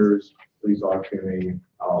volunteers. Please talk to me.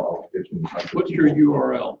 I'll get you in touch with What's your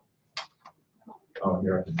URL? Oh,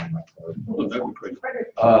 here I can name my code. Oh, that'd be great.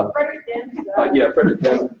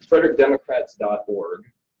 FrederickDemocrats.org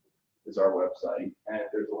is our website, and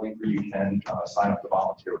there's a link where you can sign up to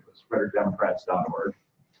volunteer with us. FrederickDemocrats.org.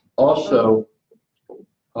 Also,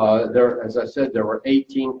 there, as I said, there were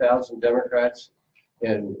 18,000 Democrats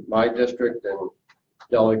in my district, and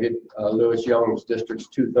Delegate Lewis Young's district's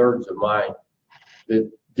 2/3 of mine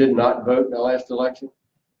that did not vote in the last election.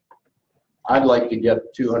 I'd like to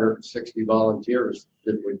get 260 volunteers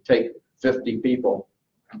that would take 50 people,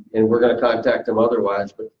 and we're going to contact them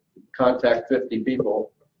otherwise, but contact 50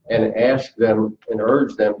 people and ask them and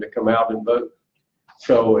urge them to come out and vote.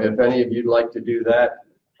 So if any of you'd like to do that,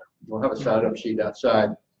 we'll have a sign-up sheet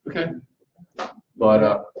outside. Okay.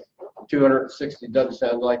 But 260 doesn't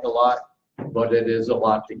sound like a lot, but it is a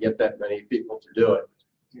lot to get that many people to do it.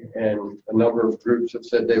 And a number of groups have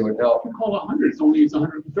said they would help. You call 100, it's only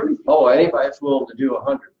 130. Oh, anybody that's willing to do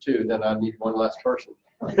 100 too, then I need one less person.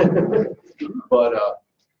 But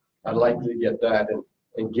I'd like to get that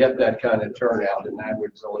and get that kind of turnout, and that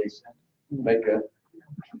would really make a,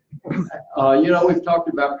 you know, we've talked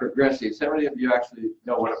about progressives. How many of you actually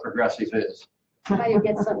know what a progressive is? How you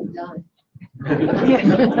get something done.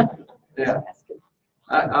 Yeah.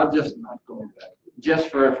 I'll just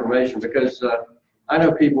for information, because I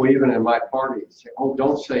know people even in my party say, oh,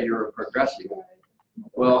 don't say you're a progressive.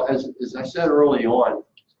 Well, as I said early on,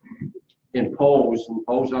 in polls, and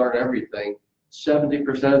polls aren't everything,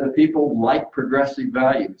 70% of the people like progressive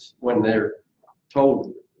values when they're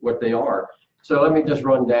told what they are. So let me just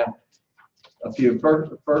run down a few.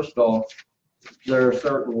 First off, there are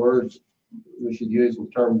certain words we should use in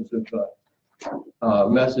terms of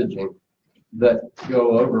messaging that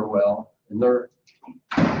go over well, and they're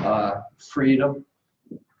freedom,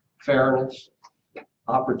 fairness,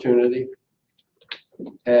 opportunity,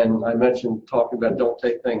 and I mentioned talking about don't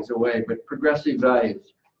take things away, but progressive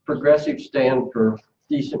values. Progressives stand for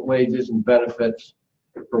decent wages and benefits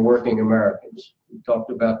for working Americans. We talked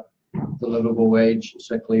about the livable wage,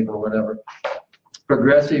 sick leave, or whatever.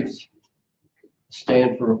 Progressives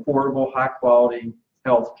stand for affordable, high-quality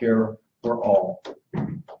health care for all.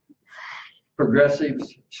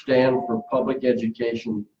 Progressives stand for public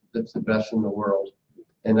education that's the best in the world,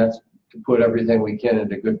 and that's to put everything we can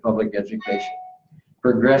into good public education.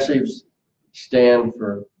 Progressives stand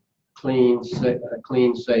for clean,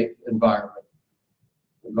 safe environment,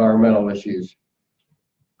 environmental issues.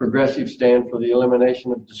 Progressives stand for the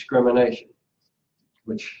elimination of discrimination,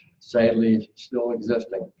 which sadly is still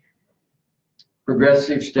existing.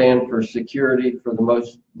 Progressives stand for security for the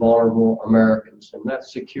most vulnerable Americans, and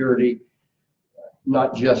that's security,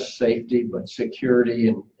 not just safety, but security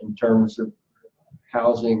in terms of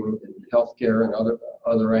housing and healthcare and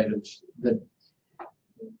other items that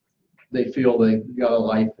they feel they've got a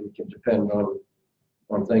life and can depend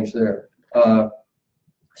on things there.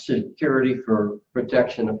 Security for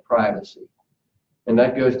protection of privacy. And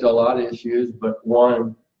that goes to a lot of issues, but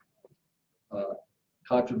one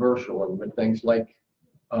controversial one, but things like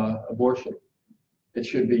abortion. It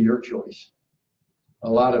should be your choice. A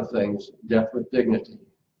lot of things, death with dignity,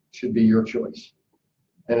 should be your choice.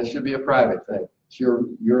 And it should be a private thing. It's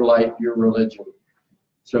your life, your religion.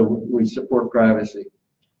 So we support privacy.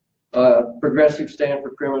 Progressives stand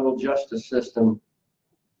for criminal justice system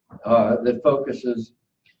that focuses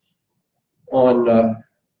on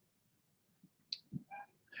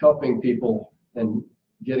helping people and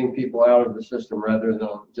getting people out of the system rather than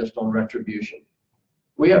just on retribution.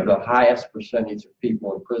 We have the highest percentage of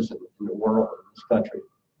people in prison in the world in this country.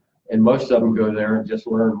 And most of them go there and just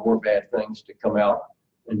learn more bad things to come out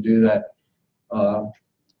and do that.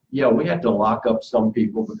 Yeah, we have to lock up some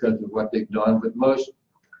people because of what they've done, but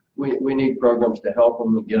we need programs to help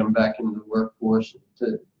them and get them back into the workforce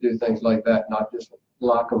to do things like that, not just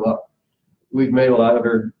lock them up. We've made a lot of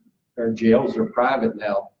our jails are private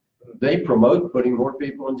now. They promote putting more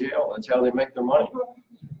people in jail. That's how they make their money.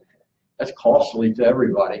 That's costly to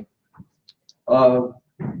everybody.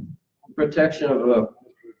 Protection of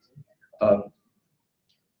a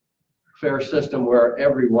fair system where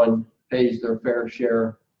everyone pays their fair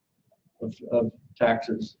share of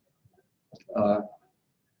taxes.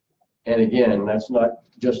 And again, that's not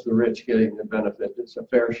just the rich getting the benefit. It's a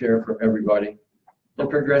fair share for everybody. And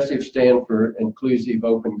progressive stand for inclusive,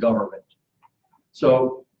 open government.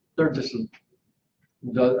 So they're just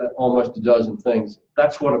almost a dozen things.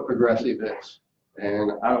 That's what a progressive is.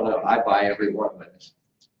 And I don't know, I buy every one of those.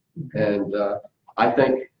 And I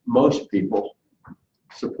think most people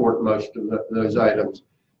support most of those items.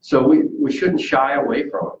 So we shouldn't shy away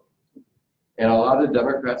from them. And a lot of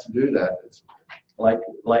Democrats do that. It's like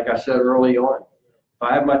I said early on, if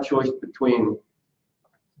I have my choice between,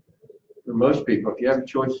 for most people, if you have a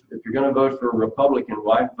choice, if you're going to vote for a Republican,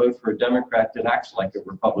 why vote for a Democrat that acts like a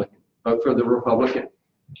Republican? Vote for the Republican.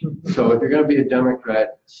 So if you're going to be a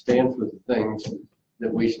Democrat, stand for the things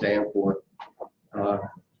that we stand for.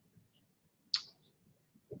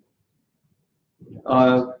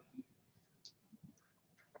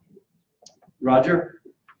 Roger,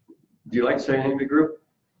 do you like to say anything to the group?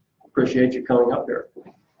 Appreciate you coming up here.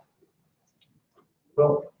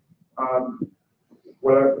 Well,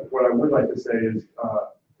 what I would like to say is,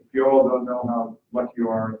 if you all don't know how lucky you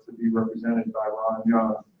are to be represented by Ron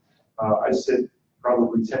Young, I sit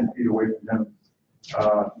probably 10 feet away from him.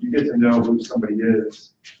 You get to know who somebody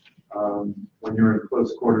is when you're in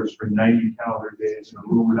close quarters for 90 calendar days in a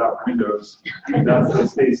room without windows. That's the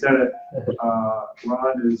state senate.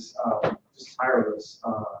 Ron is just tireless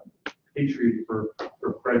patriot for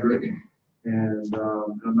Frederick, and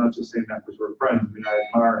I'm not just saying that because we're friends. I mean, I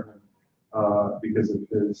admire him because of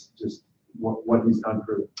his just what he's done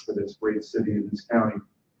for this great city and this county,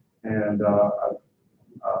 and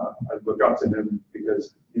I look up to him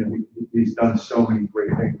because he's done so many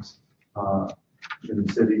great things in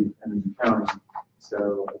the city and in the county.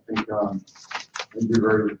 So I think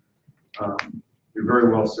you're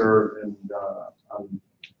very well served, and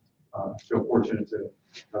I feel fortunate to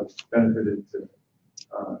have benefited to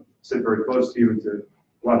sit very close to you and to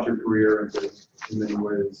watch your career and to, in many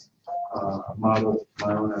ways, model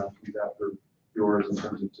my own attitude after yours in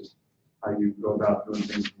terms of just how you go about doing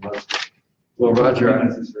things. Well, Roger,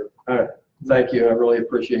 thank you. I really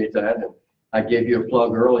appreciate that. And I gave you a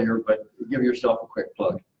plug earlier, but give yourself a quick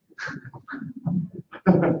plug.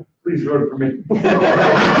 Please vote for me.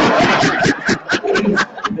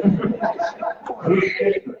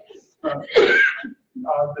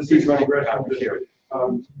 This is running right out here.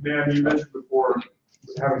 Ma'am, you mentioned before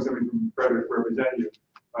having somebody from Frederick represent you.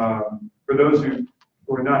 For those who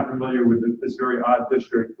are not familiar with this very odd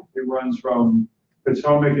district, it runs from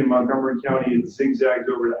Potomac in Montgomery County, it zigzags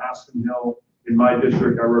over to Aspen Hill. In my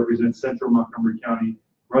district, I represent central Montgomery County,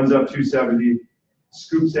 runs up 270,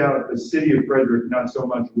 scoops out at the city of Frederick, not so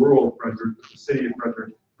much rural Frederick, but the city of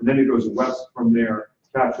Frederick, and then it goes west from there,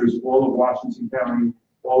 captures all of Washington County,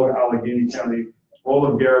 all of Allegheny County, all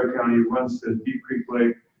of Garrett County, runs to Deep Creek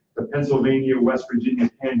Lake, the Pennsylvania, West Virginia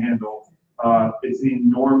Panhandle. It's an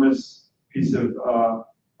enormous piece of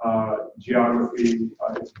geography.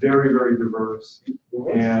 It's very, very diverse,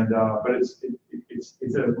 and but it's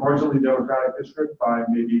a marginally Democratic district by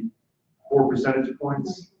maybe 4 percentage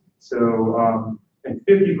points. So and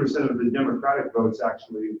 50% of the Democratic votes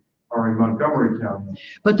actually are in Montgomery County.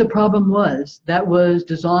 But the problem was that was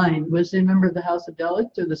designed, was a member of the House of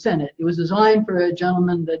Delegates or the Senate. It was designed for a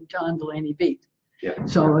gentleman that John Delaney beat. Yeah.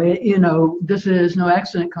 So, this is no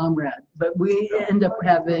accident, comrade, but we end up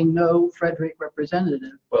having no Frederick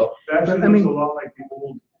representative. Well, actually, looks a lot like the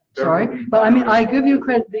old. Sorry, but I mean, I give you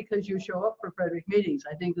credit because you show up for Frederick meetings.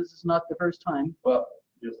 I think this is not the first time. Well,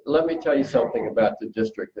 let me tell you something about the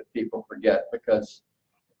district that people forget, because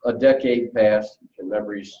a decade passed and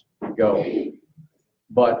memories go.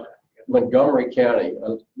 But Montgomery County,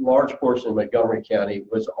 a large portion of Montgomery County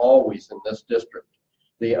was always in this district.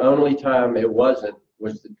 The only time it wasn't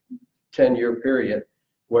was the 10-year period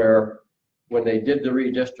where when they did the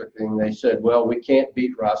redistricting, they said, well, we can't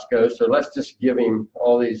beat Roscoe, so let's just give him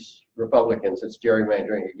all these Republicans, it's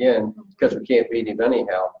gerrymandering again because we can't beat him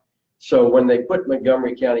anyhow. So when they put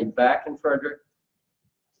Montgomery County back in Frederick,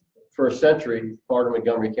 for a century, part of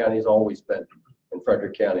Montgomery County has always been in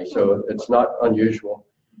Frederick County, so it's not unusual.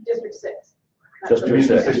 District 6. Just Maybe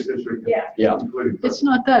the District 6th district. Yeah. Yeah, It's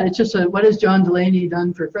not that, it's just what has John Delaney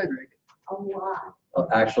done for Frederick? A lot.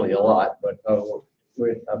 actually a lot, but I'm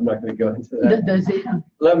not going to go into that. Does he?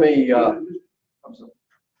 Let me, I'm sorry.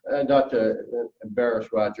 not to embarrass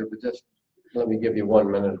Roger, but just let me give you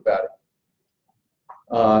 1 minute about it.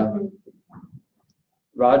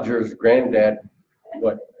 Roger's granddad,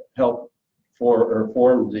 helped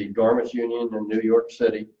form the Garments Union in New York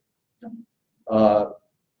City.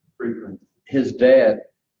 His dad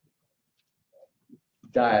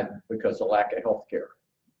died because of lack of health care.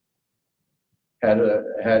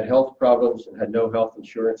 Had health problems and had no health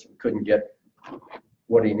insurance and couldn't get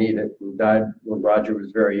what he needed, and died when Roger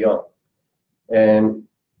was very young. And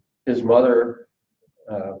his mother,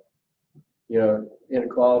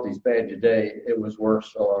 inequality is bad today. It was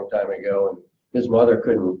worse a long time ago, and his mother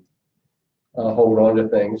couldn't hold on to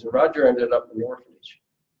things, and Roger ended up in the orphanage.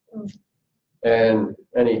 And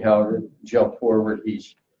anyhow, to jump forward,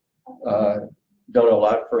 he's done a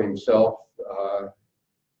lot for himself.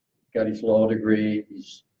 Got his law degree.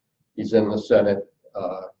 He's in the Senate,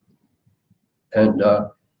 and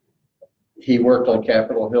he worked on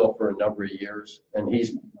Capitol Hill for a number of years, and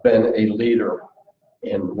he's been a leader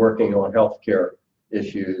in working on healthcare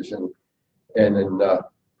issues and in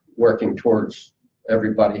working towards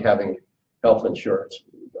everybody having health insurance.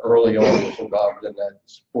 Early on, was involved in that,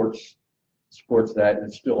 supports that, and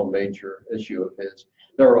it's still a major issue of his.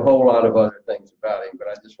 There are a whole lot of other things about him, but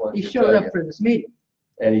I just wanted He to showed tell up you. for this meeting.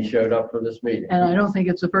 And he showed up for this meeting. And I don't think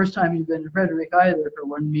it's the first time you've been to Frederick either for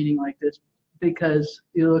one meeting like this, because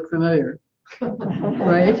you look familiar,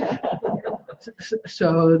 right?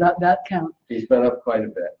 So that counts. He's been up quite a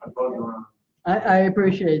bit. I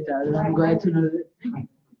appreciate that, and I'm glad to know that.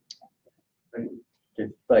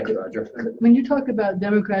 Okay, thank you, Roger. When you talk about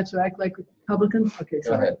Democrats who act like Republicans, okay,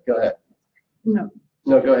 Go sorry. ahead, go ahead. No.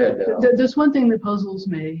 No, go ahead, Dale. There's one thing that puzzles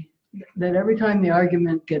me, that every time the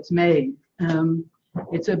argument gets made,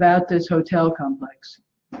 it's about this hotel complex.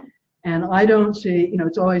 And I don't see,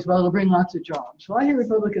 it's always, well, it'll bring lots of jobs. So I hear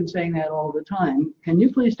Republicans saying that all the time. Can you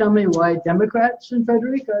please tell me why Democrats in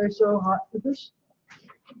Frederick are so hot for this?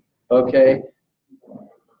 Okay.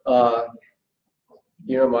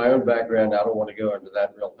 My own background, I don't want to go into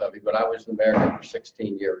that real heavy, but I was the mayor for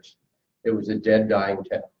 16 years. It was a dead, dying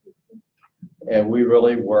town. And we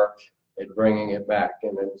really worked at bringing it back,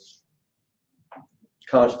 and it's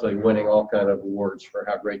constantly winning all kind of awards for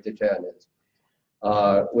how great the town is.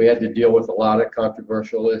 We had to deal with a lot of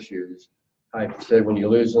controversial issues. I said when you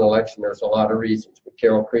lose an election, there's a lot of reasons, but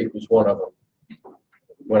Carroll Creek was one of them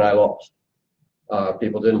when I lost.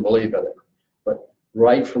 People didn't believe in it. But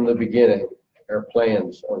right from the beginning, our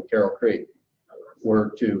plans on Carroll Creek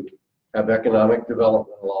were to have economic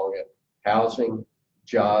development along it, housing,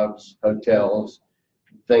 jobs, hotels,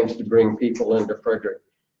 things to bring people into Frederick.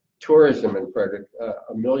 Tourism in Frederick,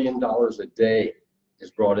 $1 million a day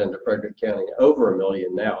is brought into Frederick County, over $1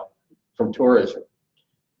 million now from tourism.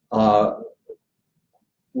 One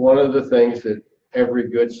of the things that every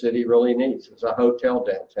good city really needs is a hotel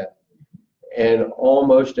downtown. And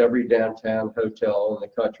almost every downtown hotel in the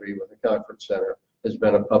country with a conference center has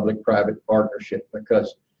been a public-private partnership,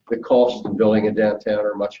 because the costs of building a downtown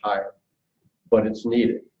are much higher, but it's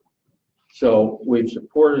needed. So we've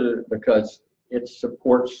supported it because it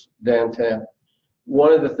supports downtown.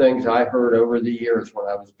 One of the things I heard over the years when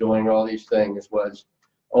I was doing all these things was,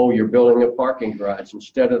 oh, you're building a parking garage.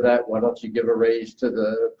 Instead of that, why don't you give a raise to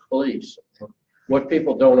the police? What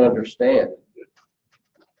people don't understand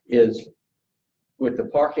is, with the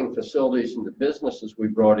parking facilities and the businesses we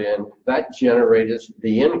brought in, that generated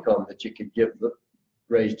the income that you could give the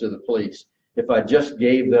raise to the police. If I just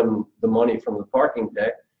gave them the money from the parking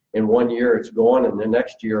deck, in 1 year it's gone, and the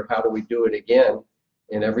next year, how do we do it again?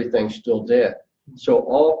 And everything's still dead. So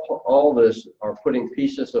all this are putting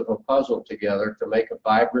pieces of a puzzle together to make a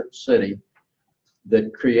vibrant city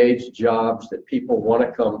that creates jobs that people want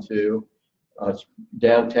to come to.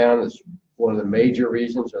 Downtown is one of the major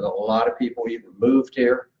reasons that a lot of people even moved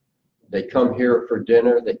here. They come here for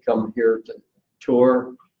dinner. They come here to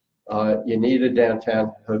tour. You need a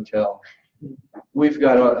downtown hotel. We've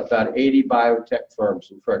got about 80 biotech firms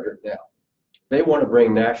in Frederick now. They want to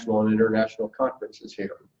bring national and international conferences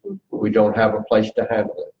here. We don't have a place to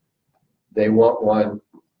handle it. They want one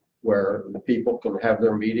where the people can have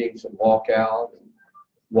their meetings and walk out, and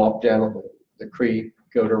walk down the creek,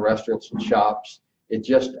 go to restaurants and shops. It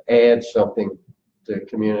just adds something the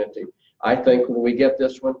community. I think when we get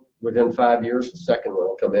this one, within 5 years, the second one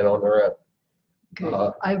will come in on their own.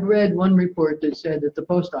 Okay. I've read one report that said that the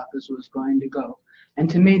post office was going to go. And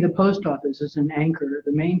to me, the post office is an anchor.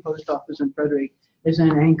 The main post office in Frederick is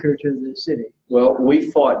an anchor to the city. Well,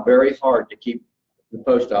 we fought very hard to keep the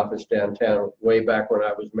post office downtown way back when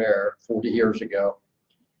I was mayor 40 years ago.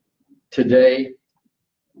 Today,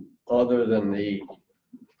 other than the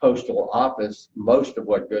postal office, most of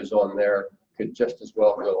what goes on there could just as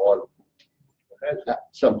well go on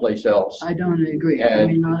someplace else. I don't agree. I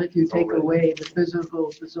mean, not if you take away the physical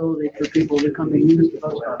facility for people to come and use the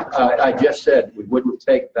post office. I just said we wouldn't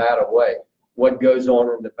take that away. What goes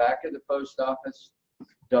on in the back of the post office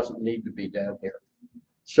doesn't need to be down here.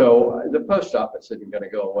 So the post office isn't going to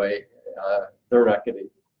go away. They're not going to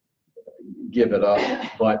give it up,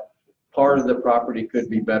 but part of the property could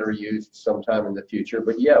be better used sometime in the future.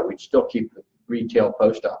 But yeah, we'd still keep the retail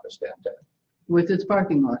post office downtown. With its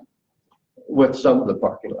parking lot. With some of the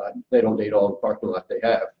parking lot. They don't need all the parking lot they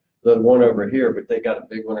have. The one over here, but they got a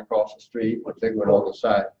big one across the street, a big one on the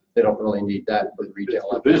side. They don't really need that for the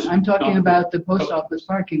retail. I'm talking about the post office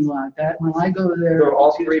parking lot. That when I go there. There are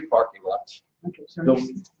all three parking lots. Okay,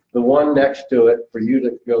 sorry. The one next to it for you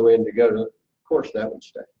to go in to go to, of course, that would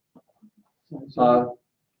stay. All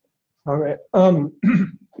right.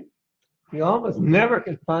 You almost never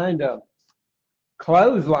can find a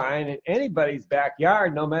clothesline in anybody's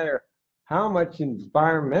backyard, no matter how much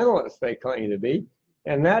environmentalist they claim to be.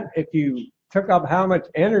 And that, if you took up how much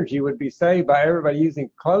energy would be saved by everybody using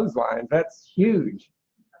clotheslines, that's huge.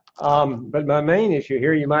 But my main issue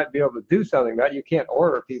here, you might be able to do something about, you can't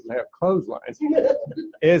order people to have clotheslines,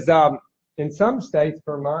 is in some states,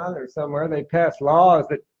 Vermont or somewhere, they pass laws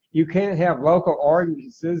that you can't have local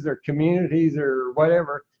ordinances or communities or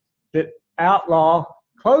whatever that outlaw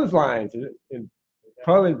clotheslines and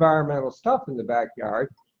pro-environmental stuff in the backyard.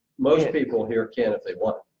 Most people here can if they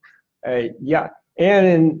want. Yeah, and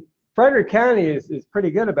in Frederick County is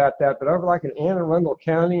pretty good about that, but over like in Anne Arundel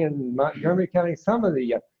County and Montgomery County, some of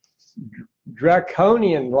the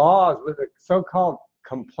draconian laws with the so-called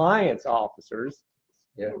compliance officers,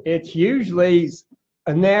 it's usually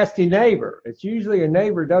a nasty neighbor. It's usually a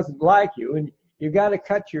neighbor doesn't like you, and you got to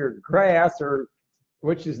cut your grass, or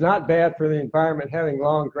which is not bad for the environment, having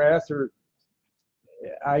long grass, or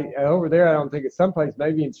over there, I don't think it's someplace,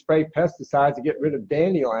 maybe you can spray pesticides to get rid of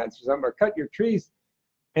dandelions or something, or cut your trees.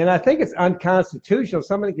 And I think it's unconstitutional.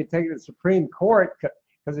 Somebody could take it to the Supreme Court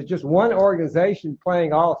because it's just one organization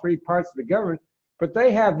playing all three parts of the government. But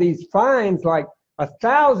they have these fines like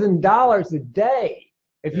 $1,000 a day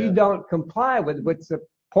if you don't comply with it, which a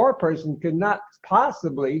poor person could not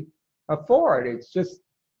possibly afford. It's just a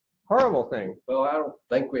horrible thing. Well, I don't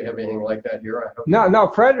think we have anything like that here. I hope. No,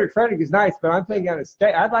 Frederick is nice, but I'm thinking on a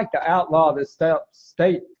state. I'd like to outlaw this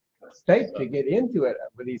state to get into it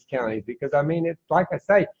with these counties, because I mean, it's like I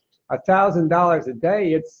say, $1,000 a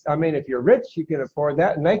day. It's, I mean, if you're rich, you can afford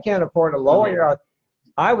that, and they can't afford a lawyer.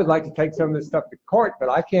 I would like to take some of this stuff to court, but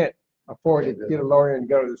I can't afford to get a lawyer and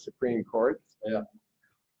go to the Supreme Court. Yeah.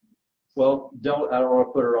 Well, I don't want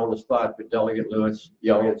to put her on the spot, but Delegate Lewis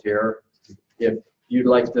Young is here. If you'd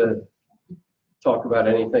like to talk about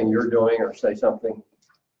anything you're doing or say something.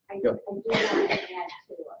 I do want to add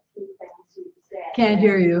to a few things you said. Can't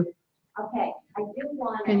hear you. Okay, I do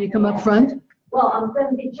want. Can you come up front? Well, I'm going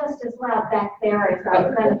to be just as loud back there as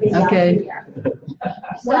I'm going to be up Okay. here.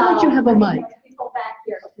 Why don't you have a mic? People back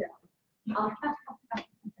here too.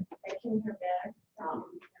 They can hear better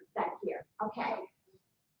back here. Okay.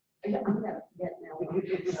 I'm going to forget now.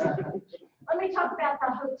 Let me talk about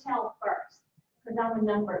the hotel first, because I'm a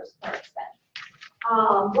numbers person.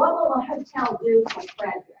 What will a hotel do for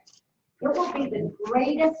Frederick? It will be the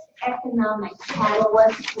greatest economic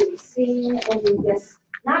catalyst we've seen in this,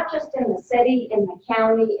 not just in the city, in the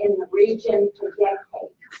county, in the region for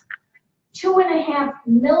decades. $2.5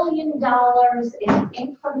 million in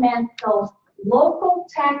incremental local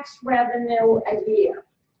tax revenue a year.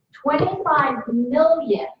 $25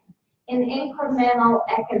 million in incremental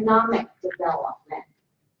economic development.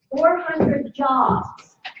 400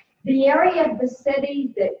 jobs. The area of the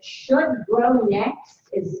city that should grow next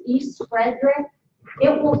is East Frederick.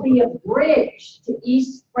 It will be a bridge to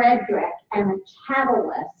East Frederick and a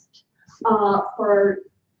catalyst for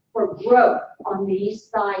growth on the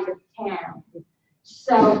east side of town.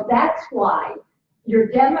 So that's why your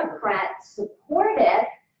Democrats support it,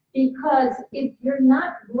 because if you're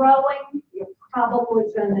not growing, you're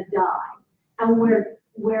probably going to die. And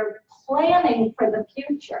we're planning for the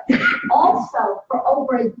future. Also, for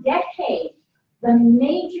over a decade, the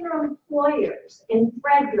major employers in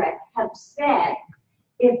Frederick have said,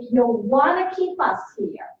 if you want to keep us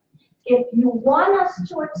here, if you want us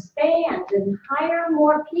to expand and hire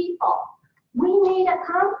more people, we need a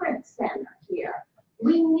conference center here.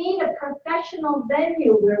 We need a professional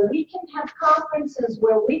venue where we can have conferences,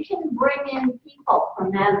 where we can bring in people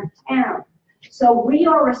from out of town. So we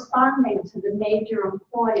are responding to the major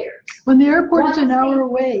employers. When the airport is an hour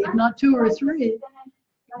away, if not 2 or 3,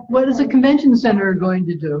 what is a convention center going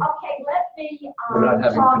to do? Okay, let me We're not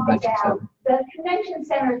having a talk convention about, center. the convention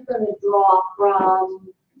center is going to draw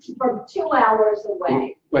from 2 hours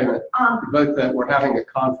away. Wait a minute, both that, we're having a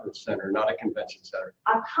conference center, not a convention center.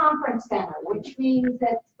 A conference center, which means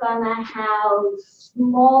it's going to house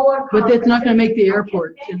smaller. But that's not going to make the conferences.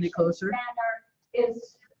 airport any closer. Center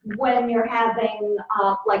is when you're having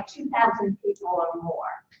like 2,000 people or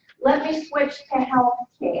more. Let me switch to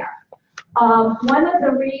healthcare. One of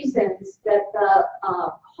the reasons that the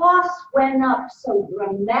costs went up so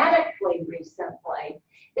dramatically recently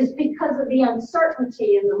is because of the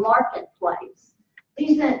uncertainty in the marketplace.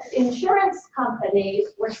 These insurance companies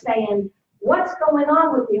were saying, what's going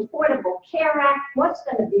on with the Affordable Care Act? What's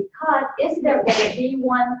going to be cut? Is there going to be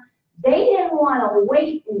one? They didn't want to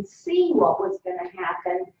wait and see what was going to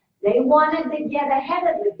happen. They wanted to get ahead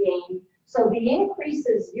of the game. So the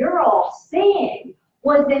increases you're all seeing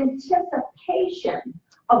was anticipation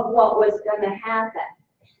of what was going to happen.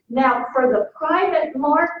 Now, for the private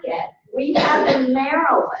market, we have in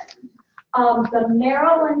Maryland, the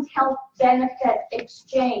Maryland Health Benefit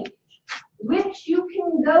Exchange, which you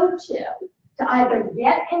can go to either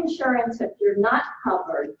get insurance if you're not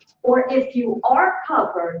covered, or if you are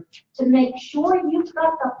covered, to make sure you've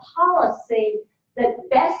got the policy that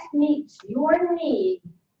best meets your need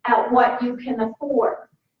at what you can afford.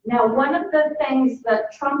 Now, one of the things the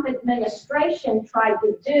Trump administration tried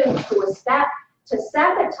to do to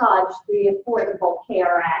sabotage the Affordable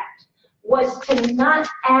Care Act was to not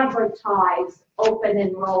advertise open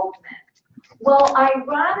enrollment. Well,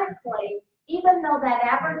 ironically, even though that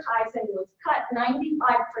advertising was cut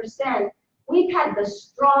 95%, we've had the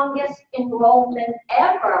strongest enrollment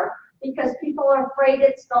ever because people are afraid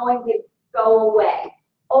it's going to go away.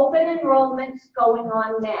 Open enrollment's going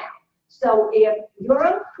on now. So if your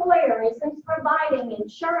employer isn't providing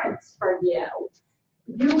insurance for you,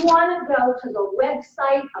 you want to go to the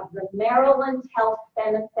website of the Maryland Health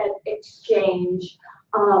Benefit Exchange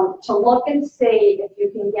to look and see if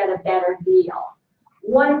you can get a better deal.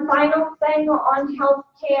 One final thing on health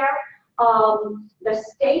care, the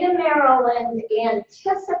state of Maryland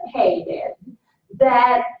anticipated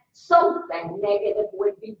that something negative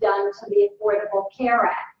would be done to the Affordable Care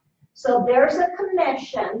Act. So there's a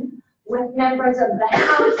commission with members of the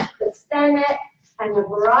House, the Senate, and a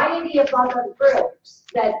variety of other groups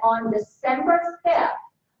that on December 5th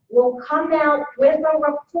will come out with a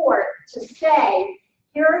report to say,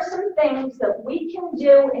 here are some things that we can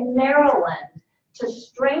do in Maryland to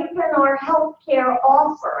strengthen our health care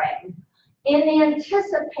offering in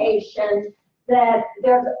anticipation that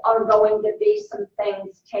there are going to be some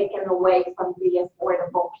things taken away from the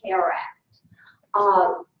Affordable Care Act.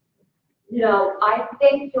 You know, I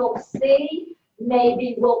think you'll see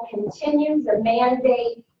maybe we'll continue the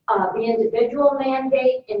mandate, the individual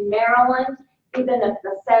mandate in Maryland, even if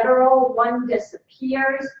the federal one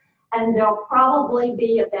disappears, and there'll probably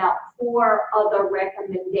be about 4 other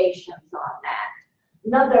recommendations on that.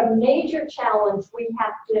 Another major challenge we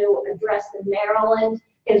have to address in Maryland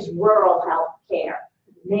is rural health care.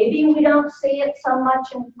 Maybe we don't see it so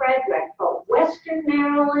much in Frederick, but Western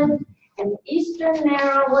Maryland and Eastern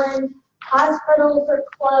Maryland, hospitals are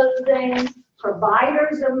closing,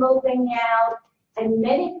 providers are moving out, and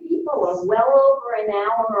many people are well over an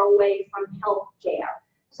hour away from health care.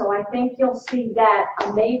 So I think you'll see that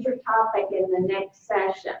a major topic in the next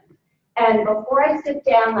session. And before I sit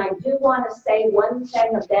down, I do want to say one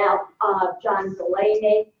thing about John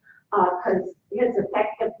Delaney, because his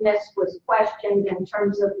effectiveness was questioned in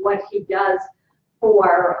terms of what he does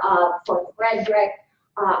for Frederick.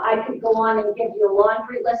 I could go on and give you a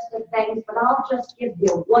laundry list of things, but I'll just give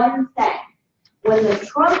you one thing. When the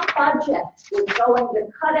Trump budget was going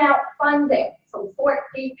to cut out funding from Fort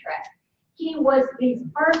Detrick, he was the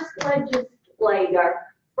first legislator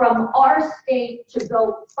from our state to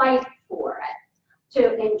go fight for it,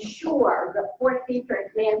 to ensure that Fort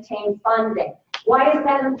Detrick maintained funding. Why is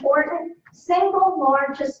that important? Single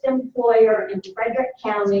largest employer in Frederick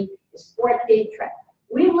County is Fort Detrick.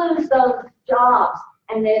 We lose those jobs,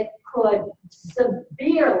 and it could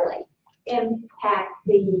severely impact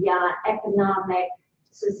the economic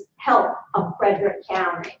health of Frederick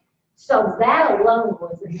County. So that alone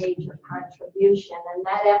was a major contribution, and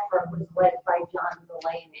that effort was led by John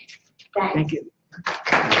Delaney. Thanks. Thank you.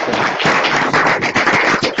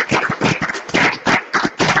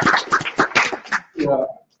 Yeah,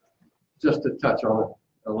 just to touch on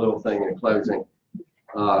a little thing in closing.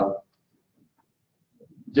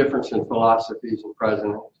 Difference in philosophies and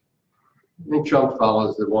presidents. I think Trump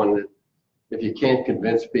follows the one that if you can't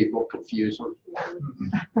convince people, confuse them.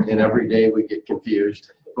 And every day we get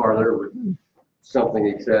confused farther with something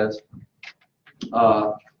he says.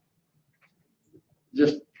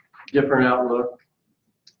 Just different outlook.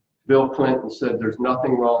 Bill Clinton said there's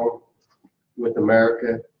nothing wrong with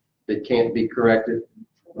America that can't be corrected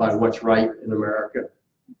by what's right in America.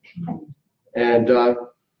 And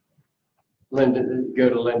go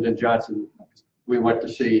to Lyndon Johnson. We went to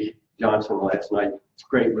see Johnson last night. It's a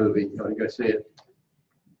great movie. You want to go see it?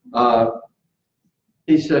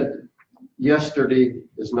 He said, yesterday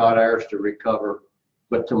is not ours to recover,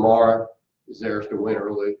 but tomorrow is theirs to win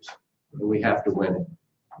or lose. And we have to win it.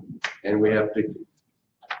 And we have to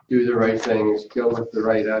do the right things, go with the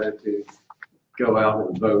right attitude, go out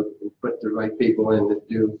and vote, and put the right people in that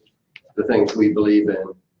do the things we believe in,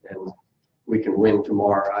 and we can win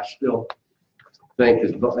tomorrow. I still think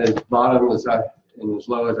as bottom as and as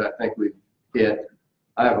low as I think we've hit,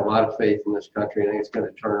 I have a lot of faith in this country. I think it's going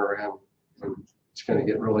to turn around and it's going to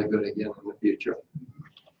get really good again in the future.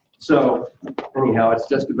 So anyhow, it's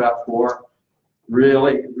just about 4.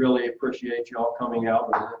 Really, really appreciate you all coming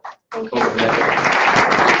out. I'll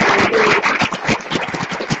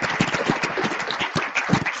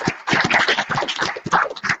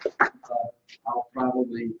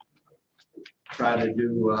probably try to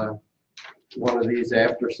do one of these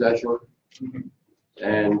after session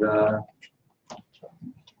and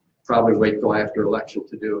probably wait till after election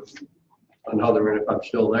to do another one if I'm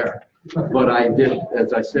still there. But I did,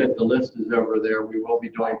 as I said, the list is over there. We will be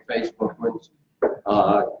doing Facebook ones.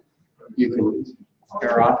 You can,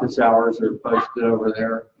 our office hours are posted over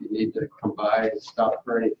there. If you need to come by and stop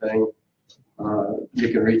for anything, you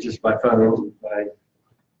can reach us by phone, by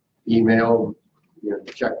email,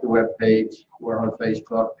 check the web page. We're on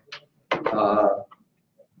Facebook.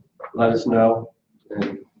 Let us know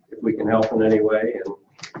and if we can help in any way. And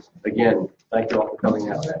again, thank you all for coming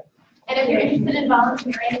out. And if you're interested in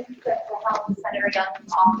volunteering to help Senator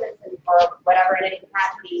Young's office and for whatever in any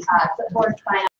capacity, support by